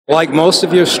Like most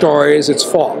of your stories, it's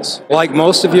false. Like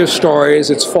most of your stories,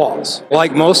 it's false.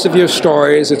 Like most of your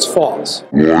stories, it's false.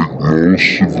 Like most of your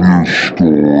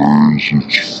stories,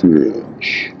 it's false.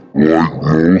 Like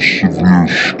most of your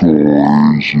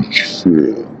stories, it's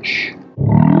false.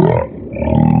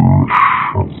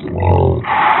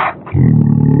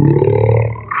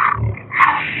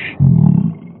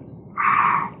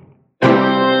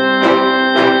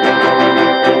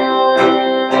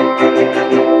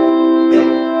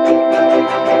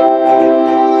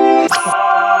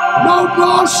 No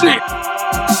bullshit!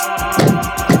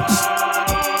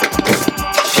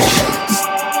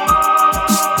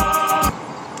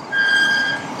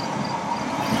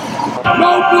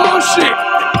 No bullshit!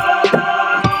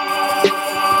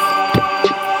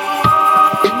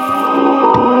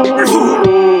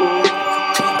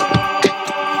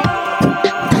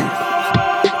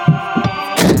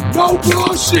 No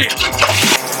bullshit!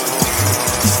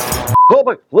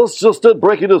 Colby, let's just did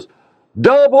breaking news.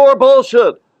 No more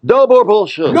bullshit! No more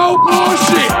bullshit! No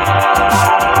bullshit!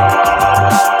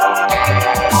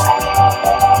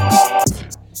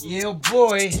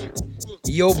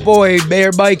 Yo boy, Mayor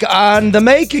Mike on the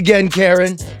make again,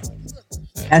 Karen.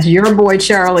 That's your boy,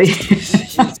 Charlie.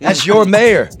 That's your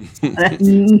mayor.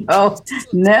 No.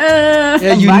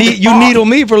 Yeah, you needle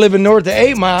me for living north of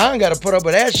 8 Mile. I ain't got to put up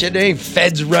with that shit. There ain't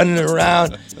feds running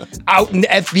around, out in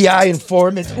FBI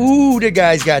informants. Ooh, the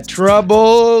guy's got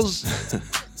troubles.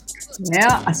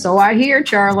 Yeah, so I hear,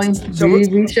 Charlie. So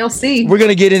we shall see. We're going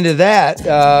to get into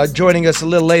that. Joining us a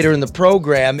little later in the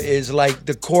program is like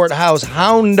the courthouse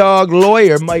hound dog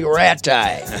lawyer, Mike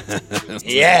Rattay.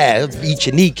 Yeah, he'll beat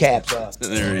your kneecaps off.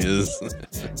 There he is.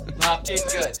 Locked in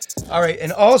good. All right,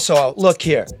 and also, look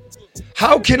here.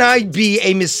 How can I be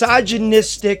a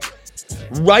misogynistic,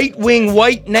 right-wing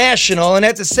white national and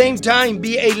at the same time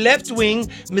be a left-wing,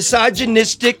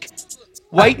 misogynistic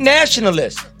white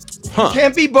nationalist? Huh.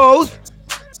 Can't be both.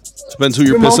 Depends who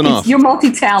you're pissing off. You're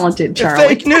multi-talented, Charlie.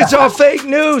 Fake news, it's all fake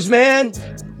news, man.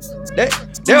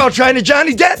 They're all trying to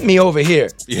Johnny Depp me over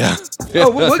here. Yeah. Oh,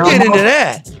 we'll get into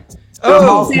that.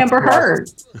 Oh, Amber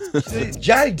Heard.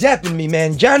 Johnny Depping me,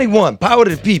 man. Johnny won. Power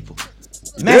to the people.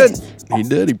 Man. He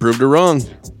did. He proved it wrong.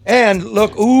 And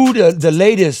look, the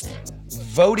latest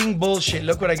voting bullshit.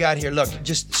 Look what I got here. Look,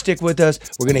 just stick with us.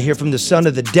 We're going to hear from the son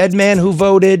of the dead man who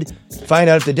voted. Find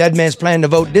out if the dead man's planning to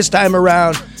vote this time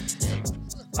around.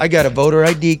 I got a voter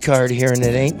ID card here and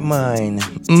it ain't mine.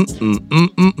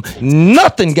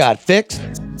 Nothing got fixed.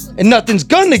 And nothing's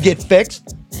gonna get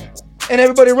fixed. And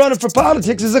everybody running for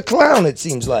politics is a clown, it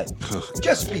seems like.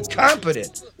 Just be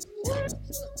competent.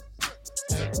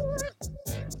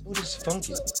 Oh, this is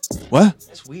funky. What?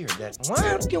 That's weird. That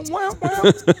wow.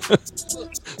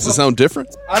 Does it sound different?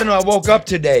 I don't know. I woke up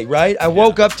today, right? Gas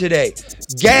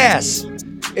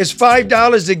is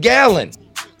 $5 a gallon.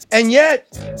 And yet,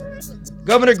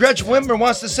 Governor Gretchen Whitmer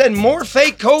wants to send more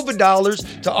fake COVID dollars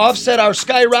to offset our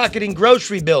skyrocketing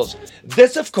grocery bills.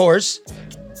 This, of course,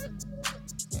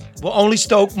 will only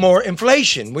stoke more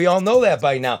inflation. We all know that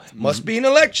by now. Must be an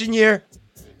election year.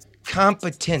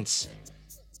 Competence.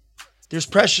 There's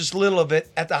precious little of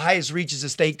it at the highest reaches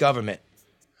of state government.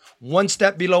 One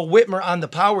step below Whitmer on the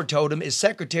power totem is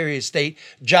Secretary of State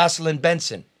Jocelyn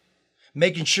Benson.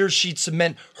 Making sure she'd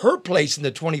cement her place in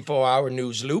the 24-hour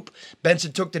news loop,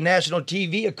 Benson took to national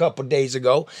TV a couple days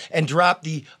ago and dropped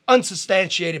the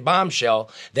unsubstantiated bombshell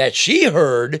that she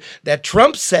heard that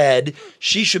Trump said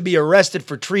she should be arrested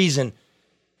for treason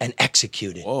and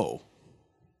executed. Whoa.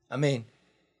 I mean,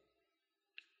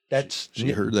 that's...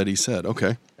 She heard that he said,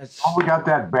 okay. Oh, we got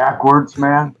that backwards,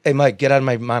 man. Hey, Mike, get out of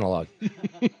my monologue.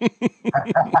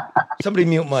 Somebody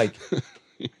mute Mike.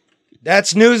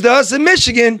 That's news to us in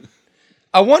Michigan.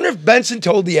 I wonder if Benson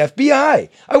told the FBI.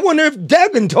 I wonder if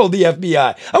Devin told the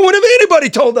FBI. I wonder if anybody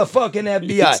told the fucking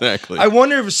FBI. Exactly. I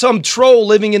wonder if some troll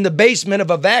living in the basement of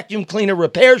a vacuum cleaner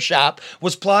repair shop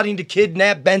was plotting to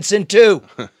kidnap Benson too.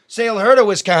 Sail her to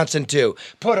Wisconsin too.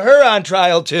 Put her on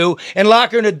trial too and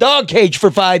lock her in a dog cage for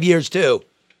 5 years too.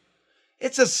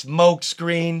 It's a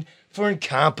smokescreen for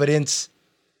incompetence.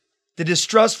 The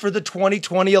distrust for the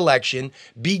 2020 election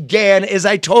began, as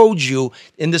I told you,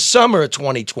 in the summer of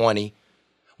 2020,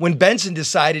 when Benson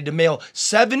decided to mail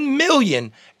 7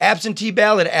 million absentee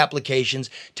ballot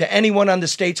applications to anyone on the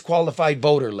state's qualified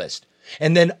voter list.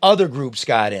 And then other groups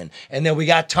got in. And then we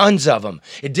got tons of them.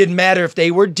 It didn't matter if they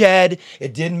were dead.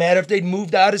 It didn't matter if they'd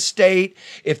moved out of state.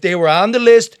 If they were on the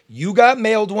list, you got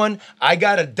mailed one. I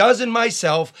got a dozen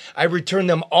myself. I returned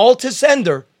them all to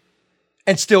sender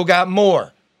and still got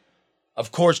more.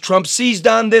 Of course, Trump seized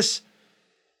on this.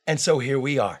 And so here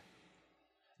we are.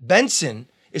 Benson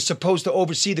is supposed to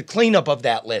oversee the cleanup of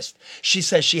that list. She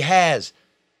says she has,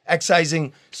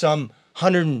 excising some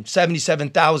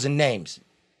 177,000 names.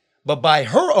 But by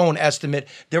her own estimate,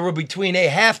 there were between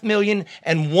 500,000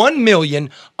 and 1 million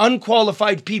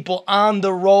unqualified people on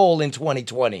the roll in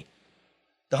 2020.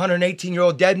 The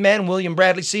 118-year-old dead man, William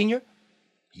Bradley Sr.,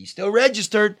 he's still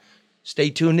registered.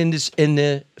 Stay tuned in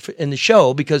the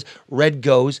show because Red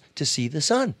goes to see the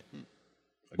sun.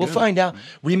 We'll find out.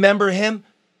 Remember him?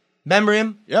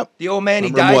 Yep. The old man, he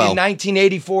Remember him died well. in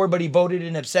 1984, but he voted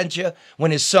in absentia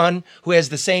when his son, who has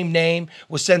the same name,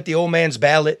 was sent the old man's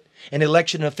ballot. And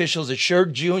election officials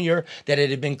assured Jr. that it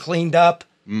had been cleaned up.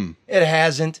 It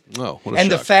hasn't. Oh, what a and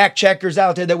the shock. fact checkers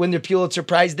out there that win their Pulitzer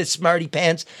Prize, the smarty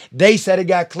pants, they said it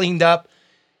got cleaned up.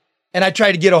 And I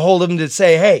tried to get a hold of them to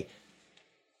say, hey,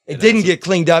 it didn't get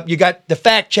cleaned up. You got the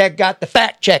fact check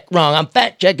wrong. I'm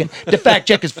fact checking. The fact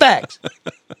check is facts.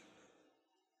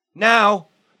 Now,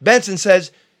 Benson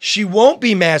says she won't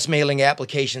be mass mailing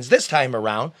applications this time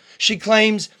around. She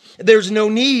claims there's no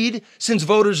need since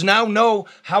voters now know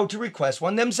how to request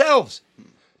one themselves.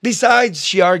 Besides,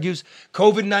 she argues,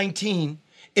 COVID-19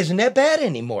 isn't that bad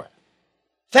anymore.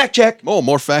 Fact check. Oh,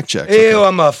 more fact checks. Ew,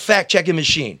 I'm a fact-checking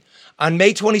machine. On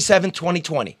May 27,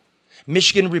 2020,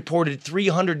 Michigan reported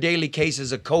 300 daily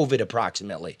cases of COVID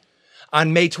approximately.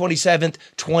 On May 27,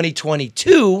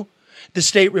 2022, the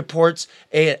state reports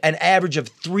an average of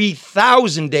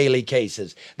 3,000 daily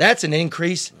cases. That's an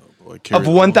increase of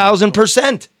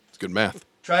 1,000%. It's good math.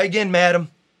 Try again,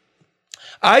 madam.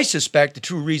 I suspect the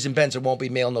true reason Benson won't be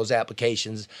mailing those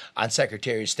applications on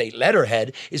Secretary of State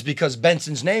letterhead is because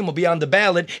Benson's name will be on the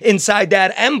ballot inside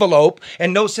that envelope,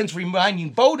 and no sense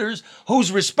reminding voters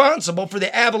who's responsible for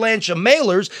the avalanche of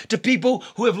mailers to people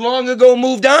who have long ago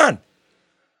moved on.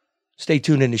 Stay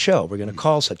tuned in the show. We're going to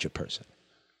call such a person.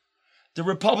 The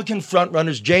Republican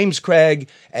frontrunners James Craig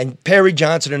and Perry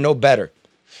Johnson are no better.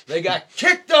 They got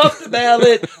kicked off the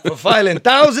ballot for filing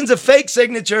thousands of fake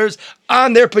signatures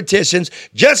on their petitions,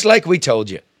 just like we told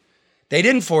you. They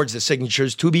didn't forge the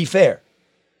signatures, to be fair.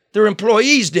 Their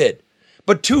employees did.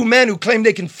 But two men who claim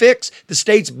they can fix the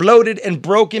state's bloated and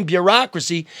broken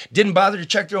bureaucracy didn't bother to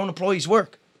check their own employees'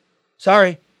 work.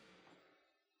 Sorry.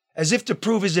 As if to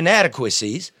prove his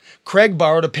inadequacies, Craig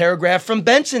borrowed a paragraph from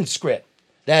Benson's script.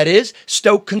 That is,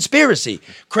 stoke conspiracy.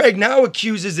 Craig now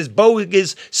accuses his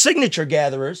bogus signature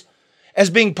gatherers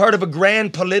as being part of a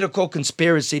grand political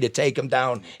conspiracy to take him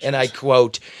down. And I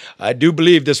quote, I do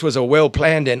believe this was a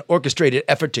well-planned and orchestrated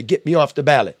effort to get me off the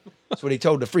ballot. That's what he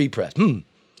told the Free Press.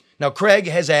 Now, Craig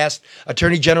has asked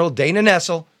Attorney General Dana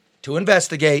Nessel to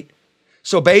investigate.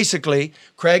 So basically,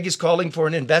 Craig is calling for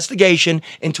an investigation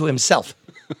into himself.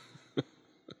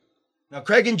 Now,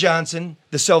 Craig and Johnson,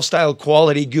 the self-styled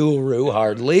quality guru,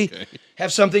 hardly,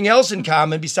 have something else in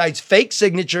common besides fake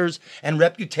signatures and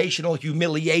reputational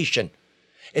humiliation.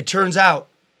 It turns out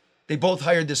they both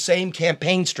hired the same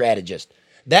campaign strategist.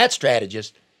 That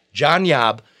strategist, John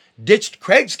Yob, ditched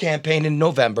Craig's campaign in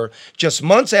November, just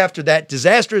months after that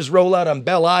disastrous rollout on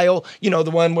Belle Isle, you know,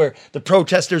 the one where the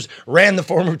protesters ran the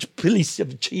former police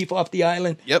chief off the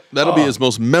island. Yep, that'll be his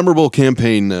most memorable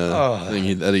campaign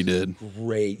thing that he did.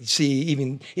 Great.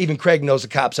 See, even Craig knows the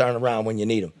cops aren't around when you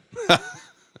need them.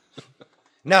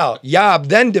 Now, Yob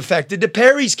then defected to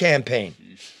Perry's campaign.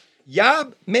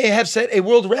 Yob may have set a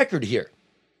world record here.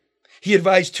 He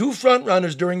advised two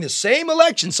frontrunners during the same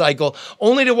election cycle,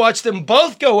 only to watch them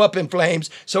both go up in flames,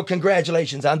 so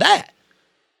congratulations on that.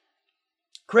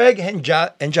 Craig and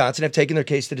Johnson have taken their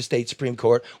case to the state Supreme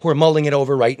Court, who are mulling it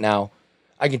over right now.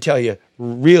 I can tell you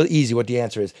real easy what the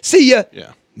answer is. See ya!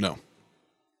 Yeah, no.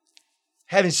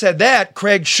 Having said that,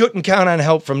 Craig shouldn't count on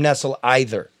help from Nessel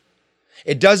either.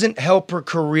 It doesn't help her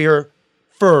career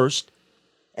first,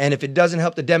 and if it doesn't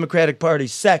help the Democratic Party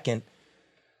second,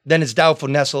 then it's doubtful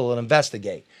Nessel will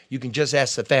investigate. You can just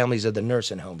ask the families of the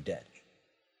nursing home dead.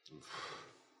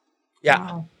 Yeah.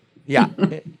 Wow. Yeah.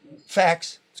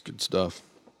 Facts. It's good stuff.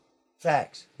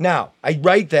 Facts. Now, I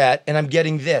write that, and I'm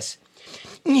getting this.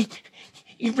 You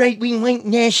right-wing white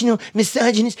national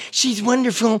misogynist. She's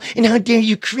wonderful, and how dare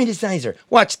you criticize her?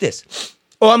 Watch this.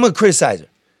 Oh, I'm going to criticize her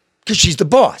because she's the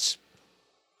boss.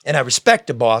 And I respect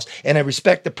the boss, and I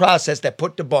respect the process that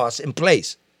put the boss in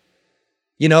place.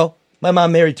 You know? My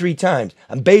mom married 3 times.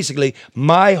 And basically,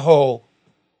 my whole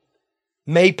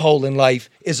maypole in life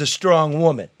is a strong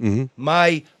woman. Mm-hmm.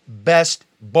 My best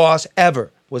boss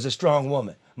ever was a strong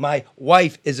woman. My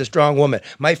wife is a strong woman.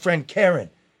 My friend Karen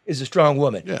is a strong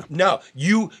woman. Yeah. No,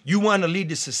 you want to lead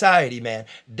the society, man.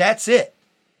 That's it.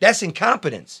 That's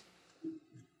incompetence.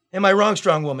 Am I wrong,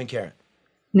 strong woman, Karen?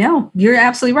 No, you're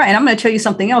absolutely right. And I'm going to tell you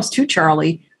something else too,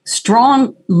 Charlie.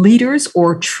 strong leaders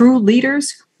or true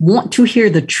leaders want to hear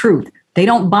the truth. They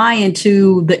don't buy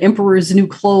into the emperor's new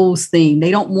clothes thing.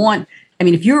 They don't want, I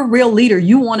mean, if you're a real leader,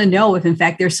 you want to know if in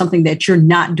fact there's something that you're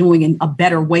not doing in a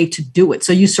better way to do it.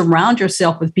 So you surround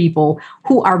yourself with people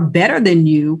who are better than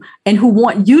you and who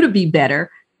want you to be better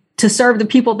to serve the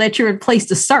people that you're in place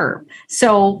to serve.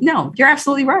 So no, you're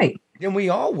absolutely right. Then we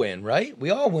all win, right? We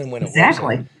all win when it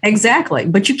Exactly. Exactly.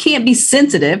 But you can't be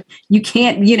sensitive. You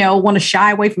can't, want to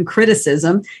shy away from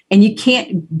criticism, and you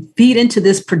can't feed into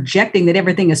this projecting that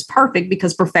everything is perfect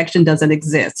because perfection doesn't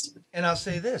exist. And I'll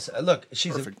say this. Look,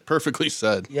 she's perfectly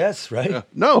said. Yes, right? Yeah.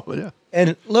 No, yeah.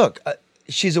 And look,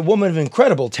 she's a woman of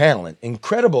incredible talent,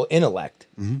 incredible intellect.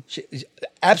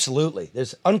 Absolutely.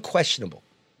 There's unquestionable,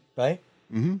 right?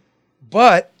 Mm-hmm.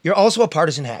 But you're also a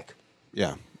partisan hack.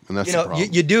 Yeah. And that's the problem.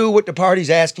 You do what the party's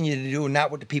asking you to do and not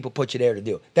what the people put you there to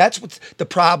do. That's what's the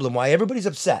problem, why everybody's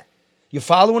upset. You're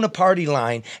following a party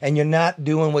line and you're not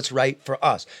doing what's right for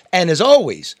us. And as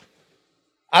always,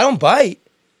 I don't bite.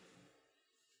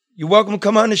 You're welcome to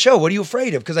come on the show. What are you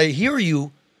afraid of? Because I hear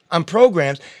you on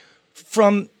programs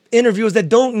from interviewers that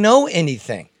don't know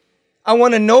anything. I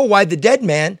want to know why the dead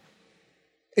man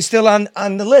is still on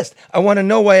the list. I want to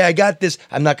know why I got this,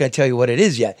 I'm not going to tell you what it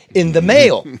is yet, in the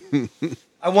mail.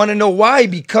 I want to know why,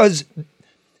 because,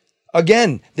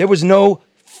 again, there was no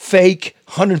fake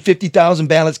 150,000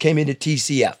 ballots came into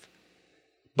TCF.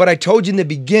 But I told you in the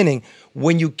beginning,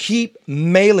 when you keep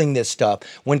mailing this stuff,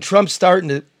 when Trump's starting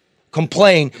to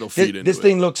complain, this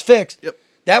thing looks fixed,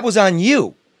 that was on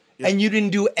you. Yep. And you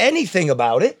didn't do anything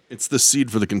about it. It's the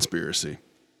seed for the conspiracy.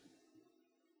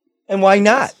 And why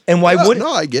not? And why wouldn't?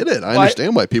 No, I get it. I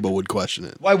understand why people would question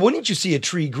it. Why wouldn't you see a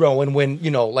tree growing when,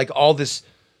 like all this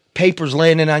papers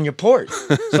landing on your porch?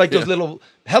 It's like those little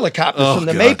helicopters from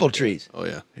the maple trees. Oh,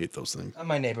 yeah. Hate those things.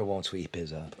 My neighbor won't sweep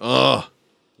his up. Oh.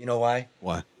 You know why?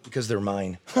 Why? Because they're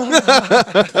mine. Well,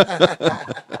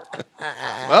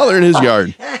 they're in his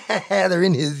yard. They're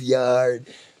in his yard.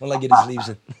 Well, I get his leaves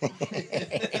in.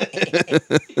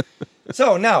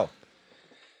 So now,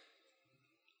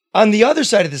 on the other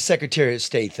side of the Secretary of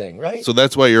State thing, right? So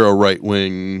that's why you're a right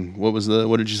wing. What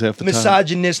did you say at the time?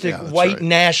 Misogynistic, white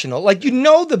national. Like,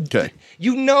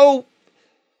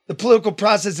 the political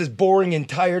process is boring and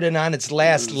tired and on its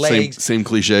last legs. Same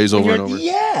cliches over and over.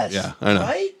 Yes. Yeah, I know.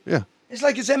 Right? Yeah. It's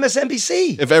like it's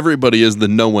MSNBC. If everybody is,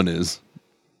 then no one is.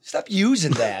 Stop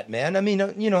using that, man. I mean,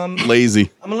 I'm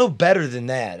lazy. I'm a little better than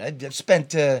that. I've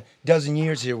spent a dozen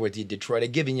years here with you, Detroit.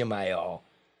 I've given you my all.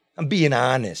 I'm being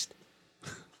honest.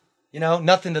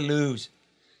 Nothing to lose.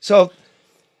 So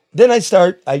then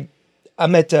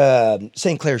I'm at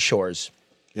St. Clair Shores.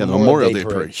 Yeah, the Memorial Day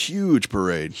Parade. Huge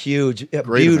parade. Huge.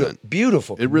 Great event.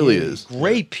 Beautiful. It really is.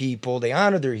 Great people. They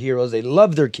honor their heroes. They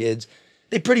love their kids.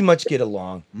 They pretty much get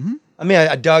along. Mm-hmm. I mean,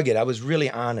 I dug it. I was really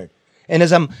honored. And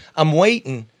as I'm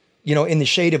waiting, in the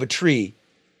shade of a tree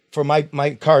for my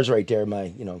car's right there,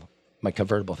 my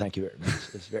convertible. Thank you very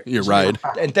much. Your ride.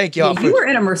 And thank you all. You were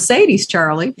in a Mercedes,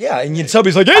 Charlie. Yeah, and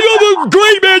somebody's like, "Hey, you're the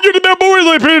great man. You're the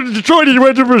Memorial Day Parade in Detroit, and you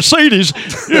went to Mercedes.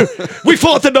 Yeah, we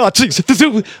fought the Nazis."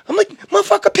 I'm like,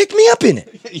 "Motherfucker, pick me up in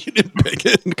it." You didn't pick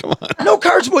it. Come on. No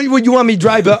cars. Would you want me to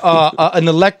drive an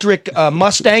electric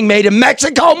Mustang made in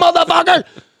Mexico, motherfucker?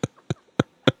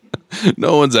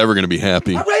 No one's ever going to be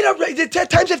happy. All right. The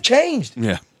times have changed.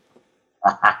 Yeah.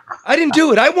 I didn't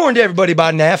do it. I warned everybody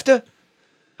about NAFTA.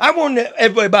 I warned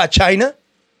everybody about China.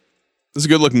 This is a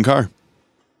good-looking car.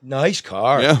 Nice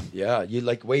car. Yeah. Yeah.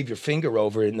 You wave your finger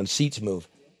over it and the seats move.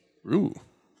 Ooh.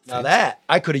 Now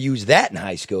I could have used that in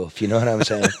high school, if you know what I'm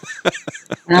saying.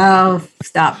 Oh,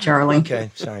 stop, Charlie.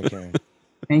 Okay. Sorry, Karen.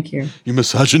 Thank you. You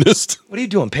misogynist. What are you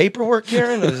doing? Paperwork,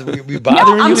 Karen? Are we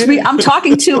bothering you? I'm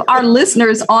talking to our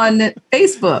listeners on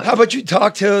Facebook. How about you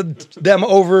talk to them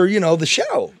over, the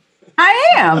show?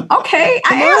 I am. Okay.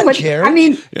 Come I am. on, Karen. I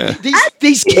mean, Yeah.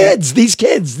 These kids, these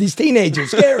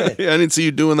teenagers, Karen. Yeah, I didn't see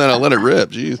you doing that on Let It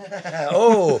Rip. Jeez.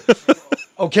 Oh.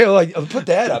 Okay, well, I'll put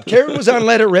that up. Karen was on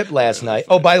Let It Rip last night.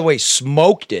 Oh, by the way,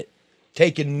 smoked it.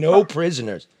 Taking no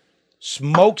prisoners.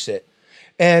 Smokes it.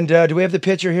 And do we have the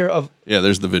picture here of... Yeah,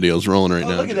 there's the videos rolling right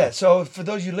now. Look at that. So for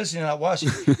those of you listening not watching,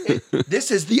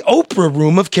 this is the Oprah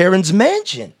room of Karen's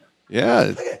mansion.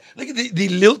 Yeah. Look at the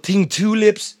lilting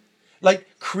tulips, like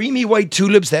creamy white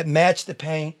tulips that match the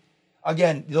paint.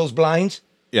 Again, those blinds.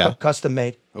 Yeah. Custom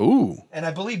made. Ooh. And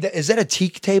I believe is that a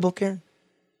teak table, Karen?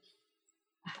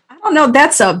 I don't know.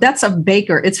 That's a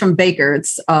Baker. It's from Baker.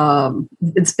 It's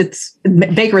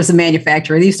Baker is a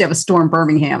manufacturer. They used to have a store in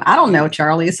Birmingham. I don't know,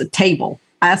 Charlie. It's a table.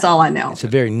 That's all I know. It's a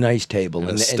very nice table.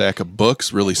 And a stack of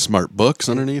books, really smart books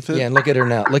underneath it. Yeah, and look at her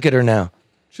now. Look at her now.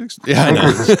 Yeah, I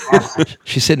know.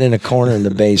 She's sitting in a corner in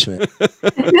the basement.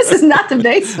 This is not the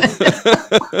basement.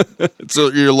 It's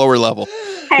your lower level.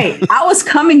 Hey, I was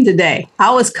coming today.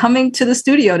 I was coming to the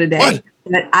studio today. What?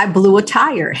 But I blew a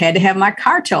tire. Had to have my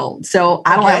car towed. So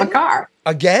I don't have a car.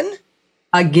 Again?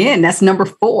 Again, that's number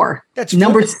 4. That's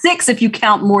number 6 if you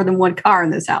count more than one car in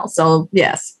this house. So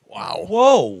yes. Wow.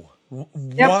 Whoa.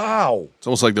 Yep. Wow. It's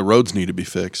almost like the roads need to be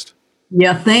fixed.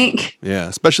 You think? Yeah,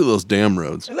 especially those damn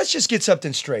roads. And let's just get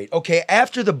something straight. Okay,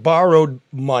 after the borrowed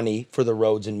money for the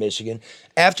roads in Michigan,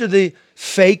 after the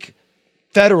fake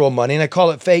federal money, and I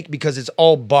call it fake because it's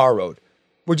all borrowed.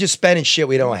 We're just spending shit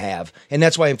we don't have. And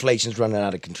that's why inflation's running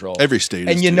out of control. Every state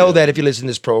And is you too, know yeah. that if you listen to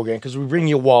this program, because we bring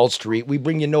you Wall Street, we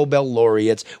bring you Nobel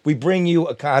laureates, we bring you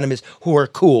economists who are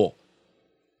cool.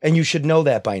 And you should know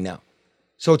that by now.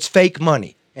 So it's fake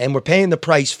money, and we're paying the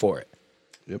price for it.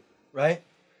 Yep. Right?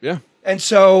 Yeah. And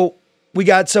so we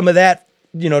got some of that,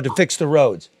 to fix the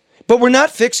roads. But we're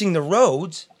not fixing the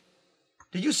roads.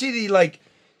 Did you see the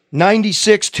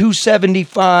 96,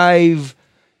 275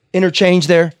 interchange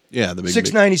there? Yeah, the big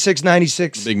 696,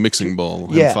 96. big mixing bowl.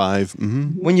 Yeah. M5.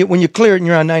 Mm-hmm. When you clear it and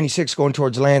you're on 96 going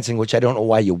towards Lansing, which I don't know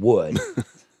why you would.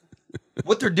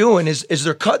 What they're doing is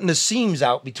they're cutting the seams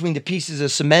out between the pieces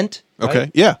of cement. Right?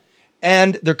 Okay. Yeah.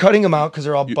 And they're cutting them out because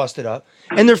they're all busted up.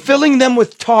 And they're filling them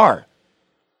with tar.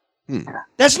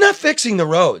 That's not fixing the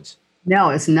roads. No,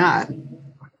 it's not.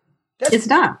 It's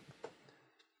not.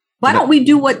 Why don't we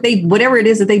do whatever it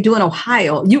is that they do in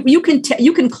Ohio? You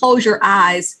can close your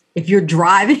eyes if you're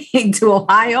driving to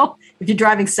Ohio, if you're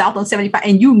driving south on 75,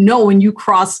 and when you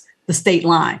cross the state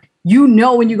line.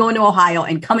 When you go into Ohio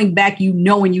and coming back,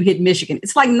 when you hit Michigan.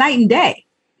 It's like night and day.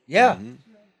 Yeah.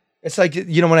 It's like,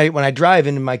 when I drive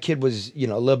and my kid was, a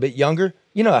little bit younger,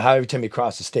 how every time you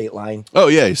cross the state line. Oh,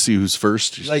 yeah. You see who's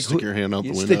first. You Like stick your hand out the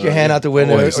window. Stick your hand out the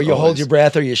window, or you hold your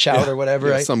breath, or you shout, or whatever,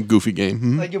 Yeah, right? some goofy game.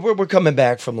 Mhm. Like if we're coming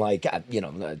back from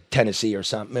Tennessee or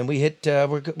something, and we hit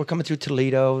we're coming through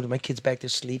Toledo. My kid's back there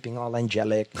sleeping, all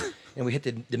angelic, and we hit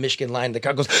the Michigan line. The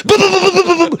car goes, boom, boom, boom,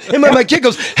 boom, boom, boom, and my kid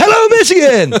goes, "Hello,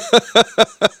 Michigan!"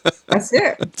 That's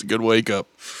it. It's a good wake up.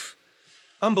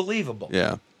 Unbelievable.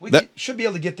 Yeah. We That- should be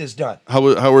able to get this done. How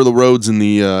were the roads in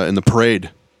the parade?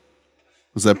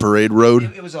 Was that parade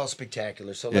road? It was all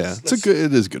spectacular. So Yeah,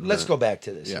 it is good. Let's go back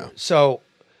to this. Yeah. So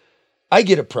I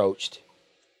get approached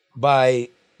by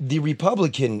the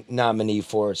Republican nominee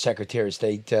for Secretary of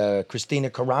State, Christina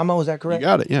Caramo. Is that You correct?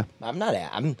 got it. Yeah. I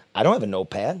don't have a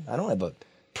notepad. I don't have a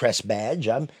press badge.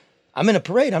 I'm in a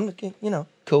parade. I'm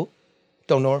cool.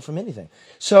 Don't know her from anything.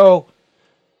 So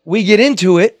we get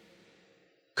into it.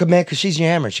 Man, because she's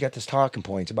yammering. She got this talking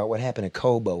points about what happened at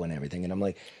Kobo and everything. And I'm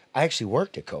like, I actually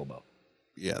worked at Kobo.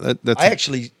 Yeah. That's. I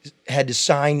actually had to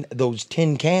sign those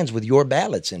tin cans with your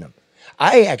ballots in them.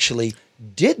 I actually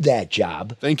did that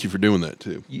job. Thank you for doing that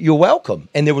too. You're welcome.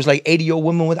 And there was 80-year-old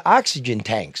women with oxygen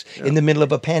tanks in the middle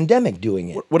of a pandemic doing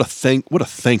it. What a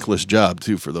thankless job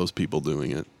too for those people doing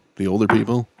it. The older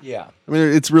people. Yeah. I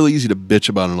mean, it's really easy to bitch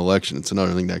about an election. It's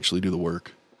another thing to actually do the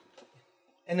work.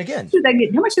 And again,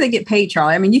 How much do they get paid,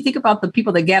 Charlie? I mean, you think about the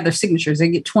people that gather signatures, they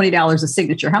get $20 a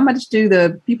signature. How much do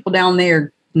the people down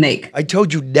there make? I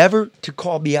told you never to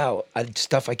call me out on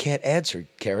stuff I can't answer,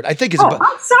 Karen. I think it's Oh, about.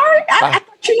 I'm sorry. I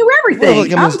thought you knew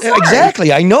everything. Well, I'm sorry.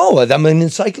 exactly. I know. I'm an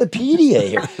encyclopedia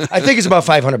here. I think it's about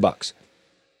 $500.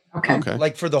 Okay.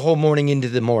 Like for the whole morning into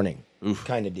the morning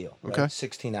kind of deal. Right? Okay.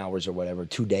 16 hours or whatever,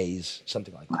 2 days,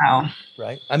 something like that. Wow.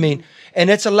 Right? I mean, and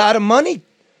it's a lot of money.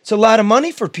 It's a lot of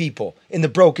money for people in the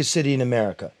brokest city in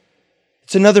America.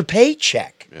 It's another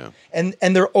paycheck. Yeah. And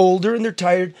they're older and they're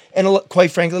tired. And quite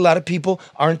frankly, a lot of people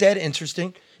aren't that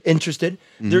interested.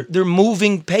 They're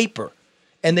moving paper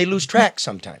and they lose track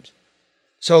sometimes.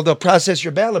 So they'll process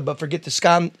your ballot, but forget to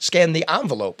scan the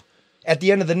envelope. At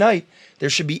the end of the night, there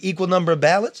should be equal number of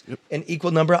ballots and equal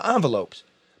number of envelopes.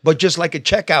 But just like a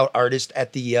checkout artist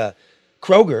at the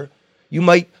Kroger, you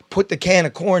might put the can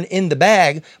of corn in the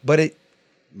bag, but it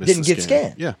didn't get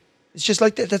scanned. Yeah. It's just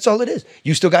like that. That's all it is.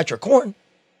 You still got your corn,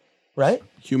 right?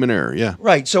 Human error. Yeah.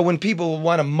 Right. So when people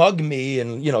want to mug me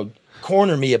and,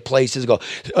 corner me at places, go,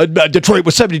 Detroit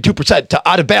was 72% to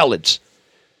out of ballots.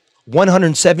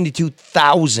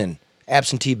 172,000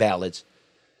 absentee ballots.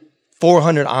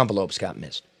 400 envelopes got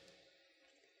missed.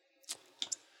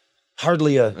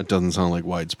 That doesn't sound like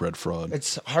widespread fraud.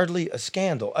 It's hardly a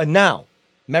scandal. Now,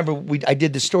 remember I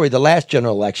did the story, the last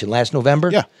general election, last November?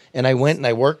 Yeah. And I went and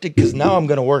I worked it because now I'm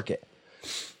going to work it.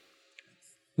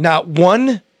 Not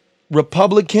one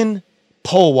Republican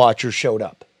poll watcher showed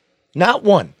up. Not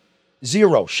one.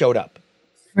 0 showed up.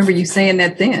 Remember you saying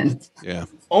that then. Yeah.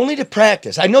 Only to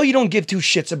practice. I know you don't give two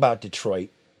shits about Detroit,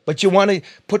 but you want to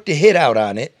put the hit out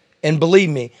on it. And believe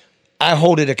me, I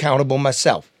hold it accountable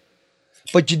myself.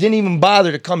 But you didn't even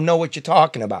bother to come know what you're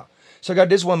talking about. So I got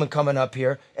this woman coming up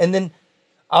here, and then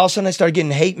all of a sudden I started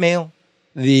getting hate mail,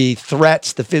 the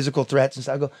threats, the physical threats, and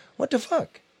stuff. I go, what the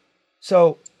fuck?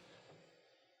 So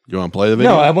You want to play the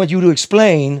video? no, I want you to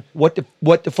explain what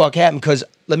the fuck happened, because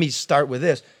let me start with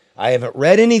this. I haven't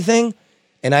read anything,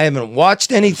 and I haven't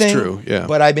watched anything. true, yeah.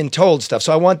 But I've been told stuff,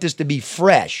 so I want this to be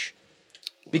fresh,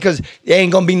 because there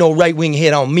ain't gonna be no right-wing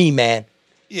hit on me, man.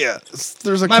 Yeah.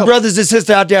 There's a My couple- brothers and sisters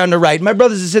out there on the right, my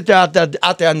brothers and sisters out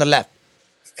there on the left.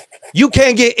 You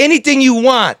can't get anything you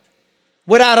want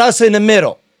without us in the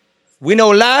middle. We no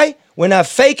lie. We're not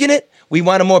faking it. We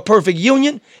want a more perfect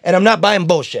union, and I'm not buying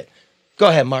bullshit. Go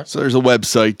ahead, Mark. So there's a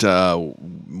website,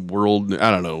 World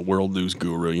News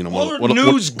Guru. You know, World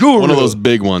News Guru. one of those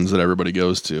big ones that everybody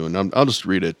goes to, and I'll just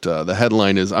read it. The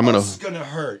headline is, This is gonna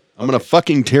hurt. I'm gonna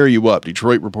fucking tear you up.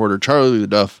 Detroit reporter Charlie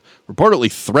Duff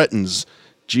reportedly threatens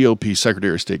GOP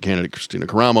Secretary of State candidate Christina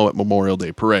Caramo at Memorial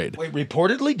Day parade. Wait,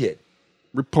 reportedly did.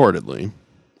 Reportedly.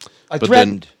 I But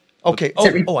threatened. Okay. Is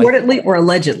it reportedly or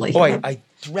allegedly? I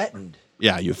threatened.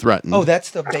 Yeah, you threatened. Oh,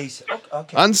 that's the basic.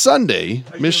 Okay. On Sunday, Are you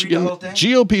gonna Michigan read the whole thing?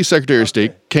 GOP Secretary of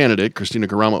State candidate Christina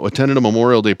Caramo attended a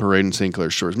Memorial Day parade in St. Clair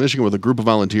Shores, Michigan, with a group of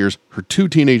volunteers, her 2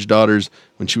 teenage daughters,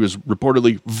 when she was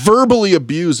reportedly verbally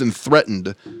abused and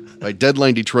threatened by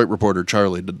Deadline Detroit reporter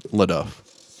Charlie LaDuff.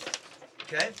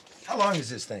 Okay. How long is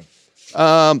this thing?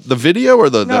 The video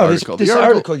or the No, article? this The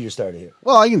article you started here.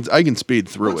 Well, I can speed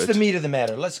through What's it. the meat of the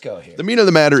matter? Let's go here. The meat of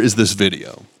the matter is this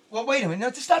video. Well, wait a minute.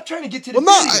 Now, stop trying to get to the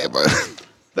Well, video. no,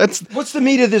 that's What's the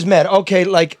meat of this matter? Okay,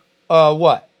 like,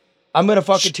 what? I'm going to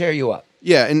fucking tear you up.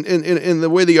 yeah, and the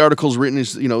way the article's written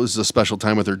is, you know, this is a special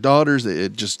time with her daughters.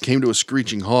 It just came to a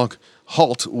screeching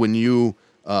halt when you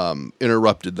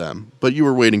interrupted them, but you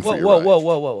were waiting for your ride.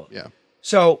 Whoa. Yeah.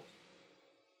 So,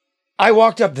 I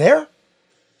walked up there?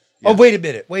 Oh, wait a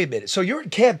minute. So you're in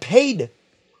campaign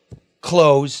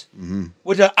clothes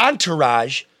with an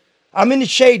entourage. I'm in the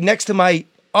shade next to my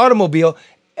automobile.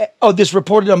 Oh, this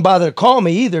reporter doesn't bother to call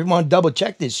me either. Want to double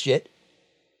check this shit.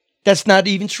 That's not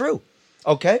even true.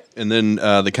 Okay? And then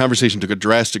the conversation took a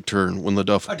drastic turn when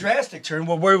LaDuff. A drastic turn.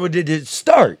 Well, where would it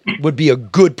start? Would be a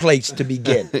good place to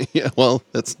begin. Yeah, well,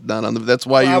 that's not on the. That's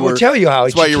why I you were. will tell you how.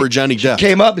 That's why you were Johnny Depp.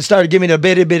 Came up and started giving me the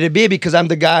bitty because I'm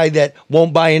the guy that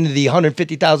won't buy into the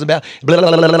 150,000 blah, blah,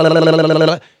 blah, blah, blah, blah, blah,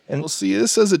 blah. And Well, see,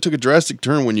 this says it took a drastic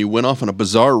turn when you went off on a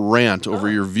bizarre rant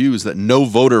over your views that no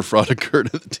voter fraud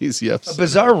occurred at the TCF. a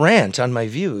bizarre rant on my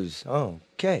views. Oh,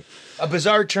 okay. A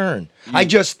bizarre turn.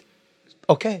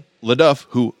 Okay. LaDuff,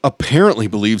 who apparently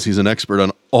believes he's an expert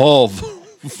on all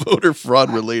voter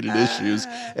fraud related issues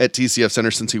at TCF Center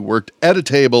since he worked at a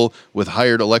table with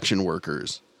hired election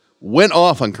workers, went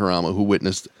off on Caramo, who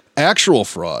witnessed actual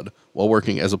fraud while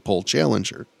working as a poll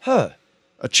challenger. Huh.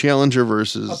 A challenger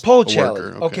versus A poll worker.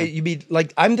 challenge. Okay, you mean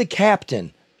like I'm the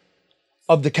captain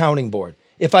of the counting board.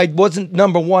 If I wasn't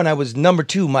number one, I was number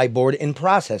two, my board, in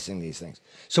processing these things.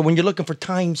 So when you're looking for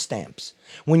timestamps,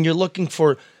 when you're looking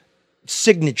for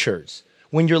signatures,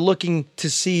 when you're looking to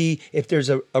see if there's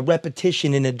a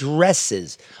repetition in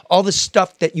addresses, all the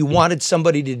stuff that you wanted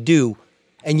somebody to do,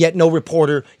 and yet no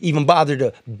reporter even bothered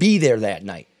to be there that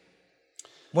night.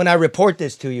 When I report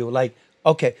this to you, like,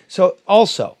 okay, so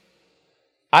also,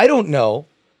 I don't know,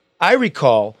 I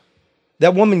recall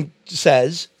that woman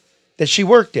says that she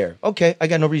worked there. Okay, I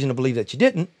got no reason to believe that you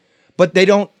didn't, but they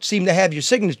don't seem to have your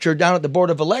signature down at the Board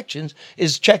of Elections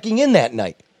is checking in that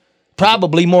night.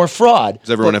 Probably more fraud. Does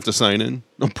everyone have to sign in?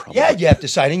 No problem. Yeah, you have to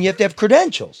sign in. You have to have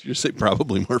credentials. You say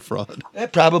probably more fraud.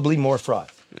 Probably more fraud.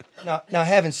 Now,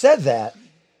 having said that,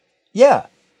 yeah,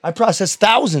 I process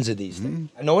thousands of these things.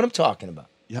 I know what I'm talking about.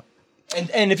 Yep.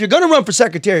 And if you're going to run for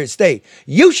Secretary of State,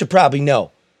 you should probably know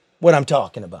what I'm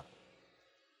talking about.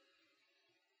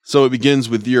 So it begins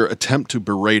with your attempt to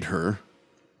berate her.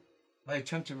 My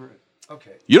attempt to...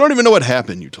 Okay. You don't even know what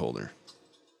happened, you told her.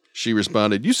 She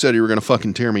responded, you said you were going to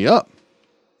fucking tear me up.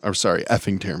 Or sorry,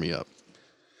 effing tear me up.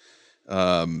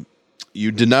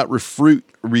 You did not refute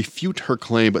her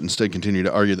claim, but instead continued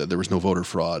to argue that there was no voter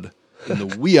fraud in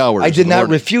the wee hours. I did of the not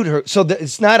morning. refute her. So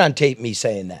it's not on tape, me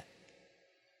saying that.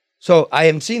 So I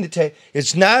haven't seen the tape.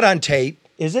 It's not on tape,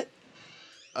 is it?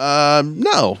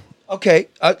 No. Okay.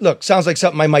 Look, sounds like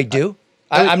something I might do.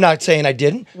 I'm not saying I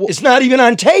didn't. It's not even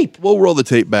on tape. We'll roll the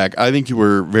tape back. I think you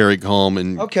were very calm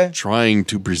and Okay. trying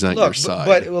to present your Look, side.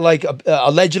 but like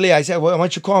allegedly, I said, well, why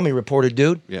don't you call me reporter,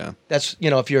 dude? Yeah. That's,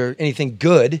 if you're anything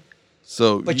good.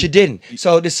 So, But you didn't.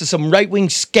 So this is some right-wing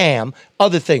scam.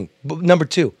 Other thing, number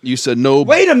two. you said no.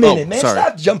 Wait a minute, Oh, man. sorry.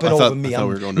 Stop jumping I thought- over me. I thought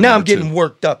we were going to Now I'm number two. getting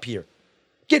worked up here.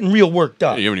 getting real worked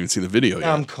up. You haven't even seen the video yet.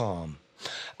 Now I'm calm.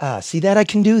 See that? I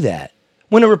can do that.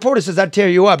 When a reporter says, I tear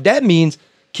you up, that means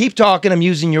keep talking, I'm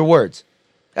using your words.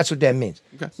 That's what that means.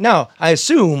 Okay. Now, I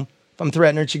assume if I'm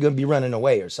threatening her, she's going to be running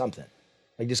away or something.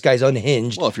 Like, this guy's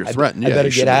unhinged. Well, if you're threatened, I better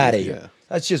you get should, out of here. yeah.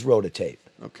 Let's just roll the tape.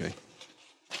 Okay.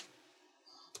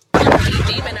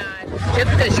 Just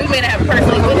because you may not have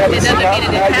personally witnessed it doesn't mean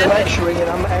it didn't happen. lecturing, and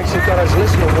I'm actually thought I was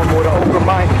listening one more to open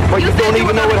mind, but you don't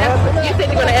even know what happened. You said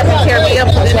you're going to ask me to carry me up,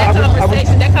 so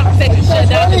then that conversation shut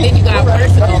down, and then you got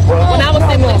personal. When I was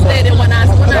simply said it, when I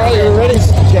You're already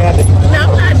jabbing. no,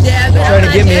 I'm not jabbing. Trying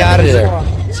to get me out of there.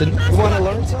 there. So, you want to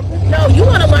learn something? No, you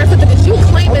want to learn something because you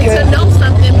claiming to know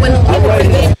something when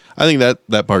people I think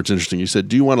that part's interesting. You said,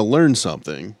 do you want to learn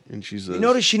something? And she says, You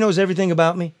notice she knows everything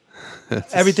about me?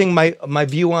 Everything, my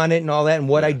view on it and all that and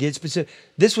what I did specific.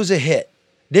 This was a hit.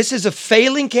 This is a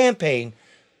failing campaign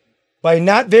by a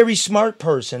not very smart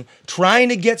person trying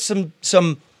to get some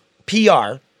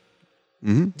PR.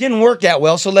 Didn't work that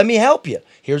well, so let me help you.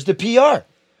 Here's the PR.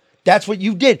 That's what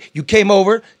you did. You came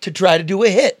over to try to do a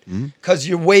hit because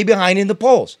you're way behind in the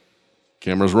polls.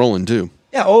 camera's rolling too.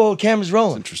 Yeah, camera's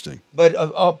rolling. Interesting. But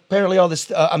apparently all this,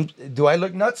 do I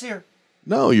look nuts here?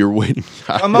 No, you're waiting.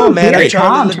 Come on, man. Very I'm Charlie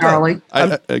calm, the Duff.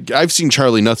 Charlie. I've seen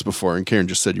Charlie nuts before, and Karen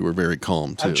just said you were very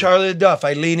calm too. I'm Charlie the Duff.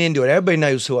 I lean into it. Everybody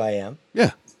knows who I am.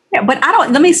 Yeah. Yeah, but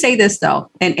let me say this though.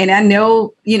 And I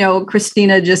know,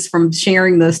 Christina, just from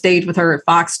sharing the stage with her at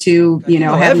Fox 2, have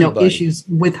no everybody. issues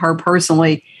with her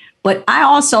personally. But I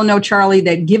also know, Charlie,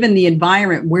 that given the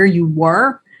environment where you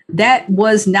were, that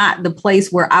was not the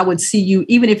place where I would see you,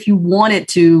 even if you wanted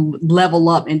to level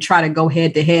up and try to go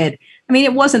head to head. I mean,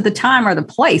 it wasn't the time or the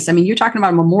place. I mean, you're talking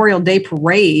about a Memorial Day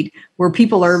parade where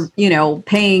people are,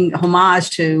 paying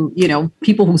homage to,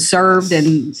 people who served.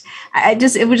 And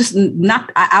it was just not,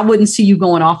 I wouldn't see you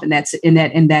going off in that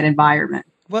environment.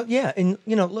 Well, yeah. And,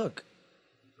 look,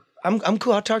 I'm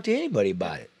cool. I'll talk to anybody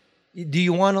about it. Do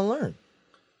you want to learn?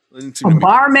 A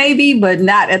bar maybe, but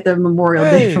not at the Memorial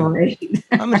Day parade.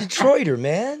 I'm a Detroiter,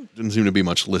 man. Didn't seem to be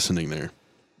much listening there.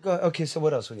 Okay, so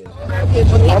what else we get?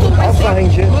 I'll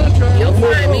find you. You'll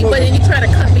find me, but then you try to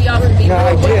cut me off and be No,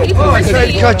 I did. people I are tried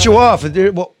to saying- cut you off.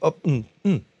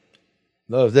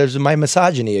 No, there's my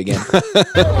misogyny again. No,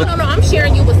 I'm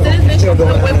sharing you with citizenship. So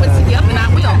when yep, and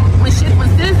I will. When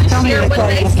citizens share what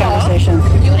they saw,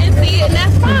 you didn't see it, and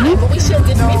that's fine. But we shouldn't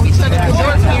dismiss each other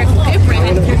because your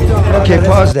experience is different. Okay,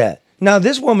 pause that. Now,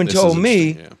 this woman told me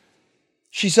interesting,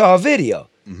 she saw a video.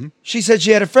 She said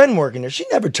she had a friend working there. She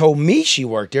never told me she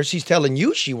worked there. She's telling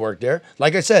you she worked there.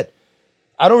 Like I said,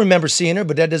 I don't remember seeing her,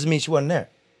 but that doesn't mean she wasn't there,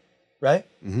 right?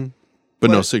 But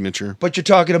no signature. But you're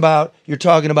talking about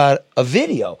a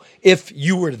video. If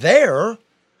you were there,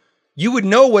 you would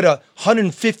know what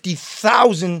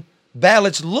 150,000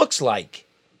 ballots looks like.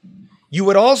 You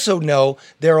would also know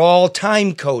they're all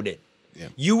time coded. Yeah.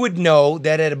 You would know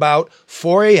that at about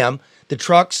 4 a.m., the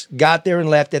trucks got there and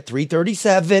left at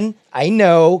 3:37. I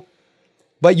know.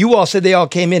 But you all said they all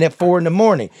came in at 4 in the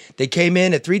morning. They came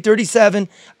in at 3:37.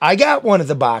 I got one of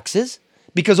the boxes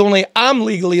because only I'm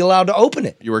legally allowed to open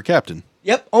it. You were captain.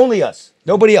 Yep, only us.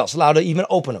 Nobody else allowed to even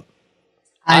open them.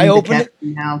 I opened it,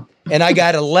 now. and I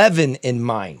got 11 in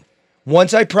mine.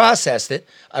 Once I processed it,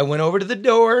 I went over to the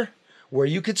door where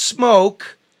you could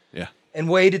smoke Yeah. and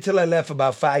waited till I left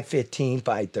about 5:15,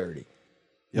 5:30.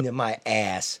 Yep. My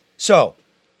ass. So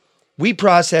we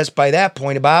processed by that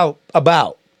point about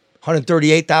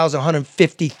 138,000,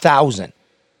 150,000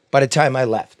 by the time I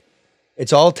left.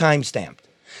 It's all time stamped.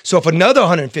 So if another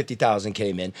 150,000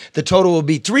 came in, the total will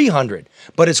be 300,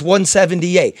 but it's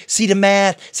 178. See the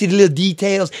math? See the little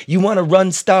details? You want to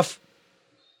run stuff?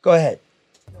 Go ahead.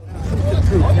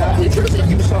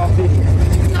 You saw a video.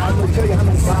 I'm going to tell you how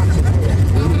many boxes.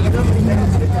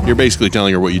 You're basically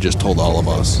telling her what you just told all of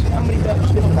us.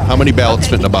 How many ballots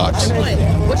fit in a box?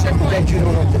 What's your point?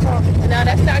 No,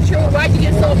 that's not true. Why'd you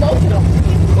get so emotional?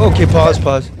 Okay,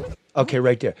 pause. Okay,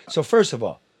 right there. So first of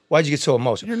all, why'd you get so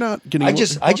emotional? You're not getting.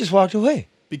 I just walked away.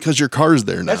 Because your car's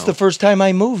there now. That's the first time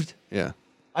I moved. Yeah.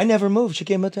 I never moved. She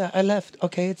came up to, I left.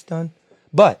 Okay, it's done.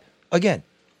 But again,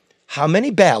 how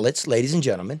many ballots, ladies and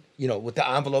gentlemen, with the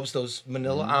envelopes, those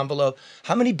manila envelope,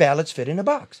 how many ballots fit in a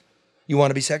box? You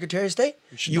want to be Secretary of State?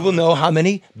 You will know how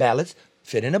many ballots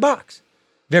fit in a box.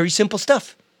 Very simple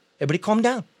stuff. Everybody calm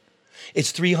down.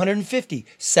 It's 350,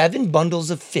 7 bundles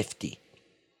of 50.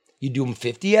 You do them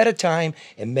 50 at a time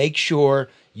and make sure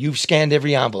you've scanned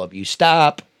every envelope. You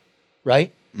stop,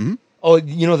 right? Mm-hmm. Oh,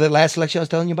 the last election I was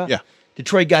telling you about? Yeah.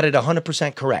 Detroit got it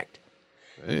 100% correct.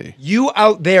 Hey. You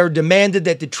out there demanded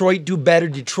that Detroit do better.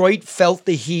 Detroit felt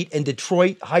the heat, and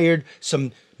Detroit hired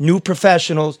some new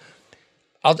professionals.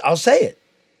 I'll say it.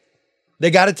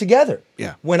 They got it together.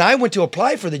 Yeah. When I went to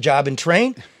apply for the job and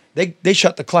train, they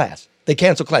shut the class. They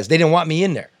canceled class. They didn't want me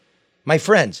in there. My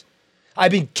friends.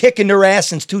 I've been kicking their ass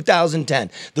since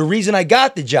 2010. The reason I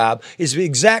got the job is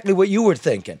exactly what you were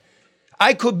thinking.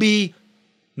 I could be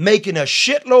making a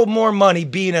shitload more money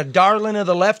being a darling of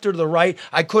the left or the right.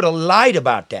 I could have lied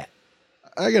about that.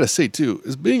 I got to say, too,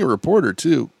 as being a reporter,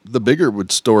 too, the bigger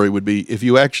story would be if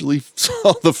you actually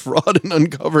saw the fraud and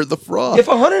uncovered the fraud. If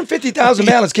 150,000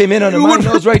 ballots came in under You my would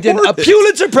nose right then, a report it.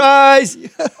 Pulitzer Prize.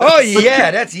 Oh,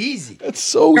 yeah, that's easy. That's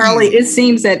so Charlie, easy. it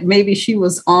seems that maybe she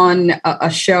was on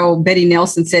a show. Betty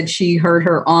Nelson said she heard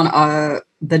her on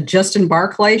the Justin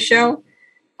Barclay show.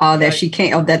 That she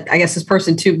can't. That I guess this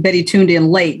person too. Betty tuned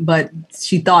in late, but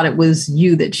she thought it was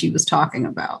you that she was talking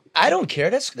about. I don't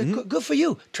care. That's good for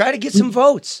you. Try to get some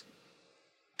votes.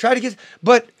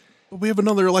 But We have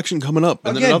another election coming up,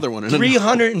 and again, then another one. And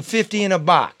 350 in a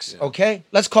box, okay?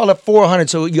 Let's call it 400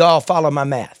 so you all follow my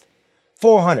math.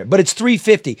 400, but it's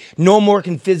 350. No more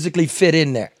can physically fit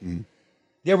in there.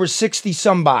 There were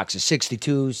 60-some boxes,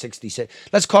 62, 66.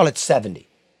 Let's call it 70.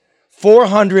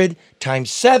 400 times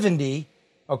 70,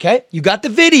 okay? You got the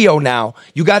video now.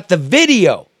 You got the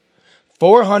video.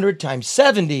 400 times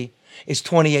 70 is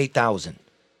 28,000.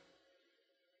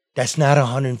 That's not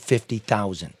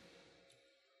 150,000.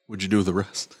 What'd you do with the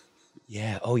rest?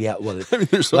 Yeah. Oh, yeah. Well, I mean,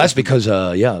 there's that's because,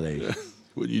 they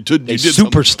Well, you did super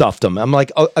something. stuffed them. I'm like,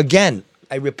 again,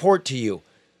 I report to you.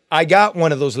 I got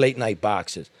one of those late night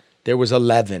boxes. There was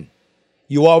 11.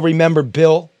 You all remember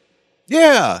Bill?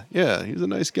 Yeah, he's a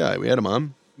nice guy. We had him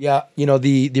on. Yeah. You know,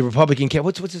 the Republican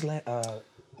what's his last?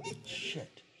 Shit.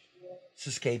 It's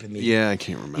escaping me. Yeah, I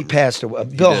can't remember. He passed away.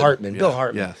 Bill did. Hartman. Yeah, Bill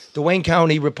Hartman. yes. The Wayne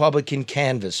County Republican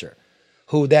canvasser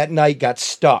who that night got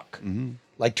stuck.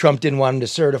 Like Trump didn't want him to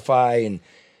certify, and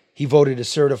he voted to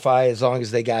certify as long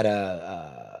as they got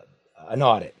an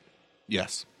audit.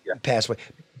 Yes. He passed away.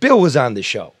 Bill was on the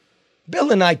show.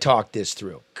 Bill and I talked this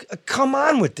through. Come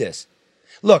on with this.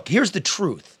 Look, here's the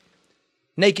truth.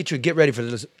 Naked Truth, get ready for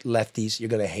the lefties. You're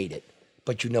going to hate it.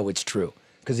 But you know it's true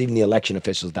because even the election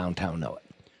officials downtown know it.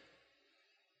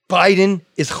 Biden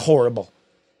is horrible.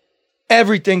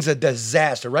 Everything's a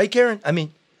disaster. Right, Karen? I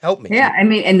mean, help me. Yeah, I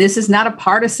mean, and this is not a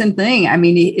partisan thing. I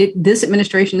mean, this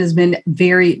administration has been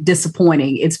very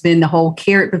disappointing. It's been the whole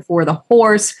carrot before the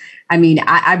horse. I mean,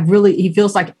 I really, he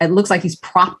feels like, it looks like he's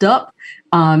propped up,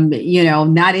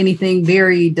 not anything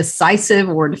very decisive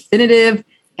or definitive,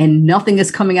 and nothing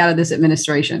is coming out of this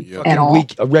administration at all.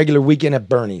 A regular weekend at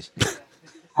Bernie's.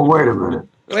 Oh, wait a minute.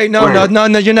 Wait, no,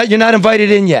 you're not invited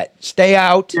in yet. Stay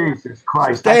out. Jesus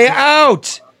Christ. Stay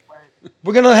out.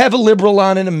 We're going to have a liberal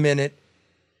on in a minute.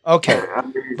 Okay.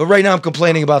 But right now I'm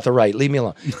complaining about the right. Leave me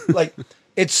alone. Like,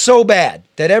 it's so bad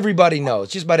that everybody knows,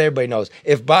 just about everybody knows,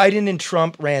 if Biden and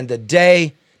Trump ran the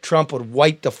day, Trump would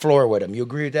wipe the floor with him. You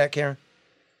agree with that, Karen?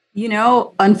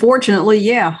 Unfortunately,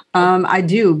 yeah, I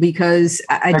do, because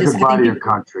I just think your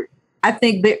country. I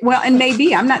think that, well, and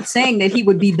maybe I'm not saying that he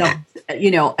would be the,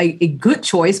 a good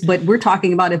choice, but we're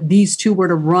talking about if these two were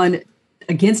to run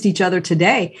against each other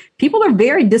today, people are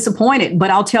very disappointed.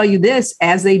 But I'll tell you this,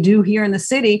 as they do here in the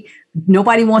city,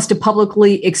 nobody wants to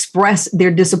publicly express their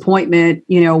disappointment,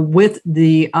 with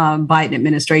the Biden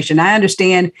administration. I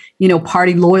understand,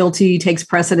 party loyalty takes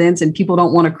precedence and people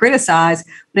don't want to criticize.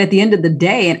 But at the end of the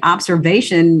day,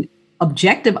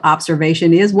 objective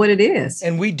observation is what it is.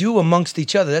 And we do amongst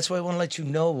each other. That's why I want to let you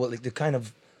know the kind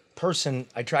of person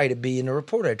I try to be and the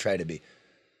reporter I try to be.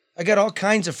 I got all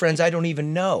kinds of friends I don't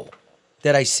even know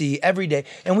that I see every day.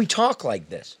 And we talk like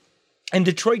this. And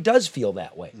Detroit does feel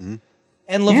that way. Mm-hmm.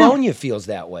 And Livonia feels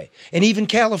that way. And even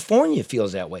California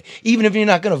feels that way. Even if you're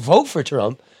not going to vote for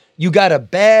Trump, you got a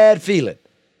bad feeling.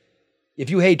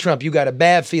 If you hate Trump, you got a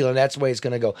bad feeling that's the way it's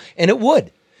going to go. And it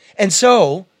would. And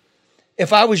so,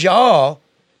 if I was y'all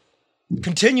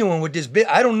continuing with this bit,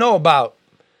 I don't know about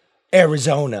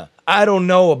Arizona. I don't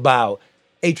know about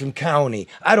Antrim County.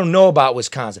 I don't know about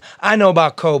Wisconsin. I know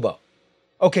about Cobo.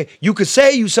 Okay, you could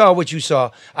say you saw what you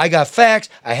saw. I got facts.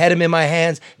 I had them in my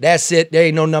hands. That's it. There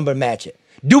ain't no number to match it.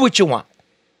 Do what you want.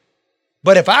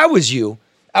 But if I was you,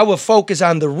 I would focus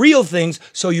on the real things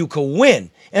so you could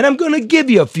win. And I'm going to give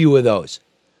you a few of those.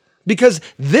 Because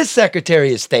this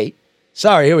Secretary of State,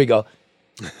 sorry, here we go.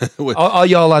 all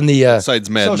y'all on the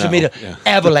social media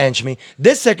avalanche me.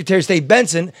 This Secretary of State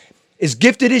Benson, as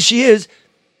gifted as she is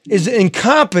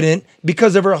incompetent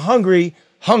because of her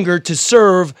hunger to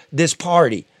serve this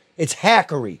party. It's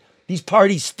hackery. These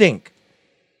parties stink.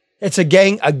 It's a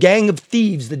gang of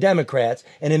thieves, the Democrats,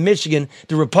 and in Michigan,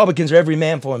 the Republicans are every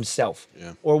man for himself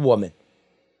or woman.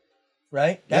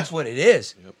 Right? That's what it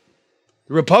is. Yep.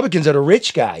 The Republicans are the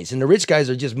rich guys, and the rich guys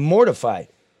are just mortified.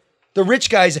 The rich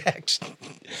guys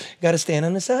got to stand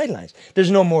on the sidelines. There's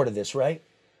no more to this, right?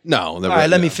 No. All right,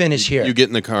 let me finish here. You get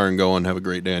in the car and go and have a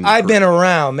great day. I've been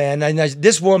around, man.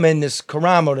 This woman, this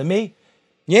Karamo, to me,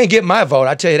 you ain't getting my vote.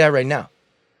 I'll tell you that right now.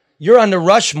 You're on the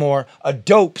Rushmore of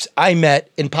dopes I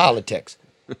met in politics.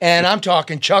 And I'm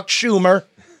talking Chuck Schumer.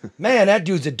 Man, that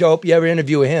dude's a dope. You ever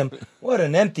interview him? What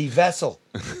an empty vessel.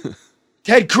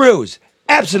 Ted Cruz,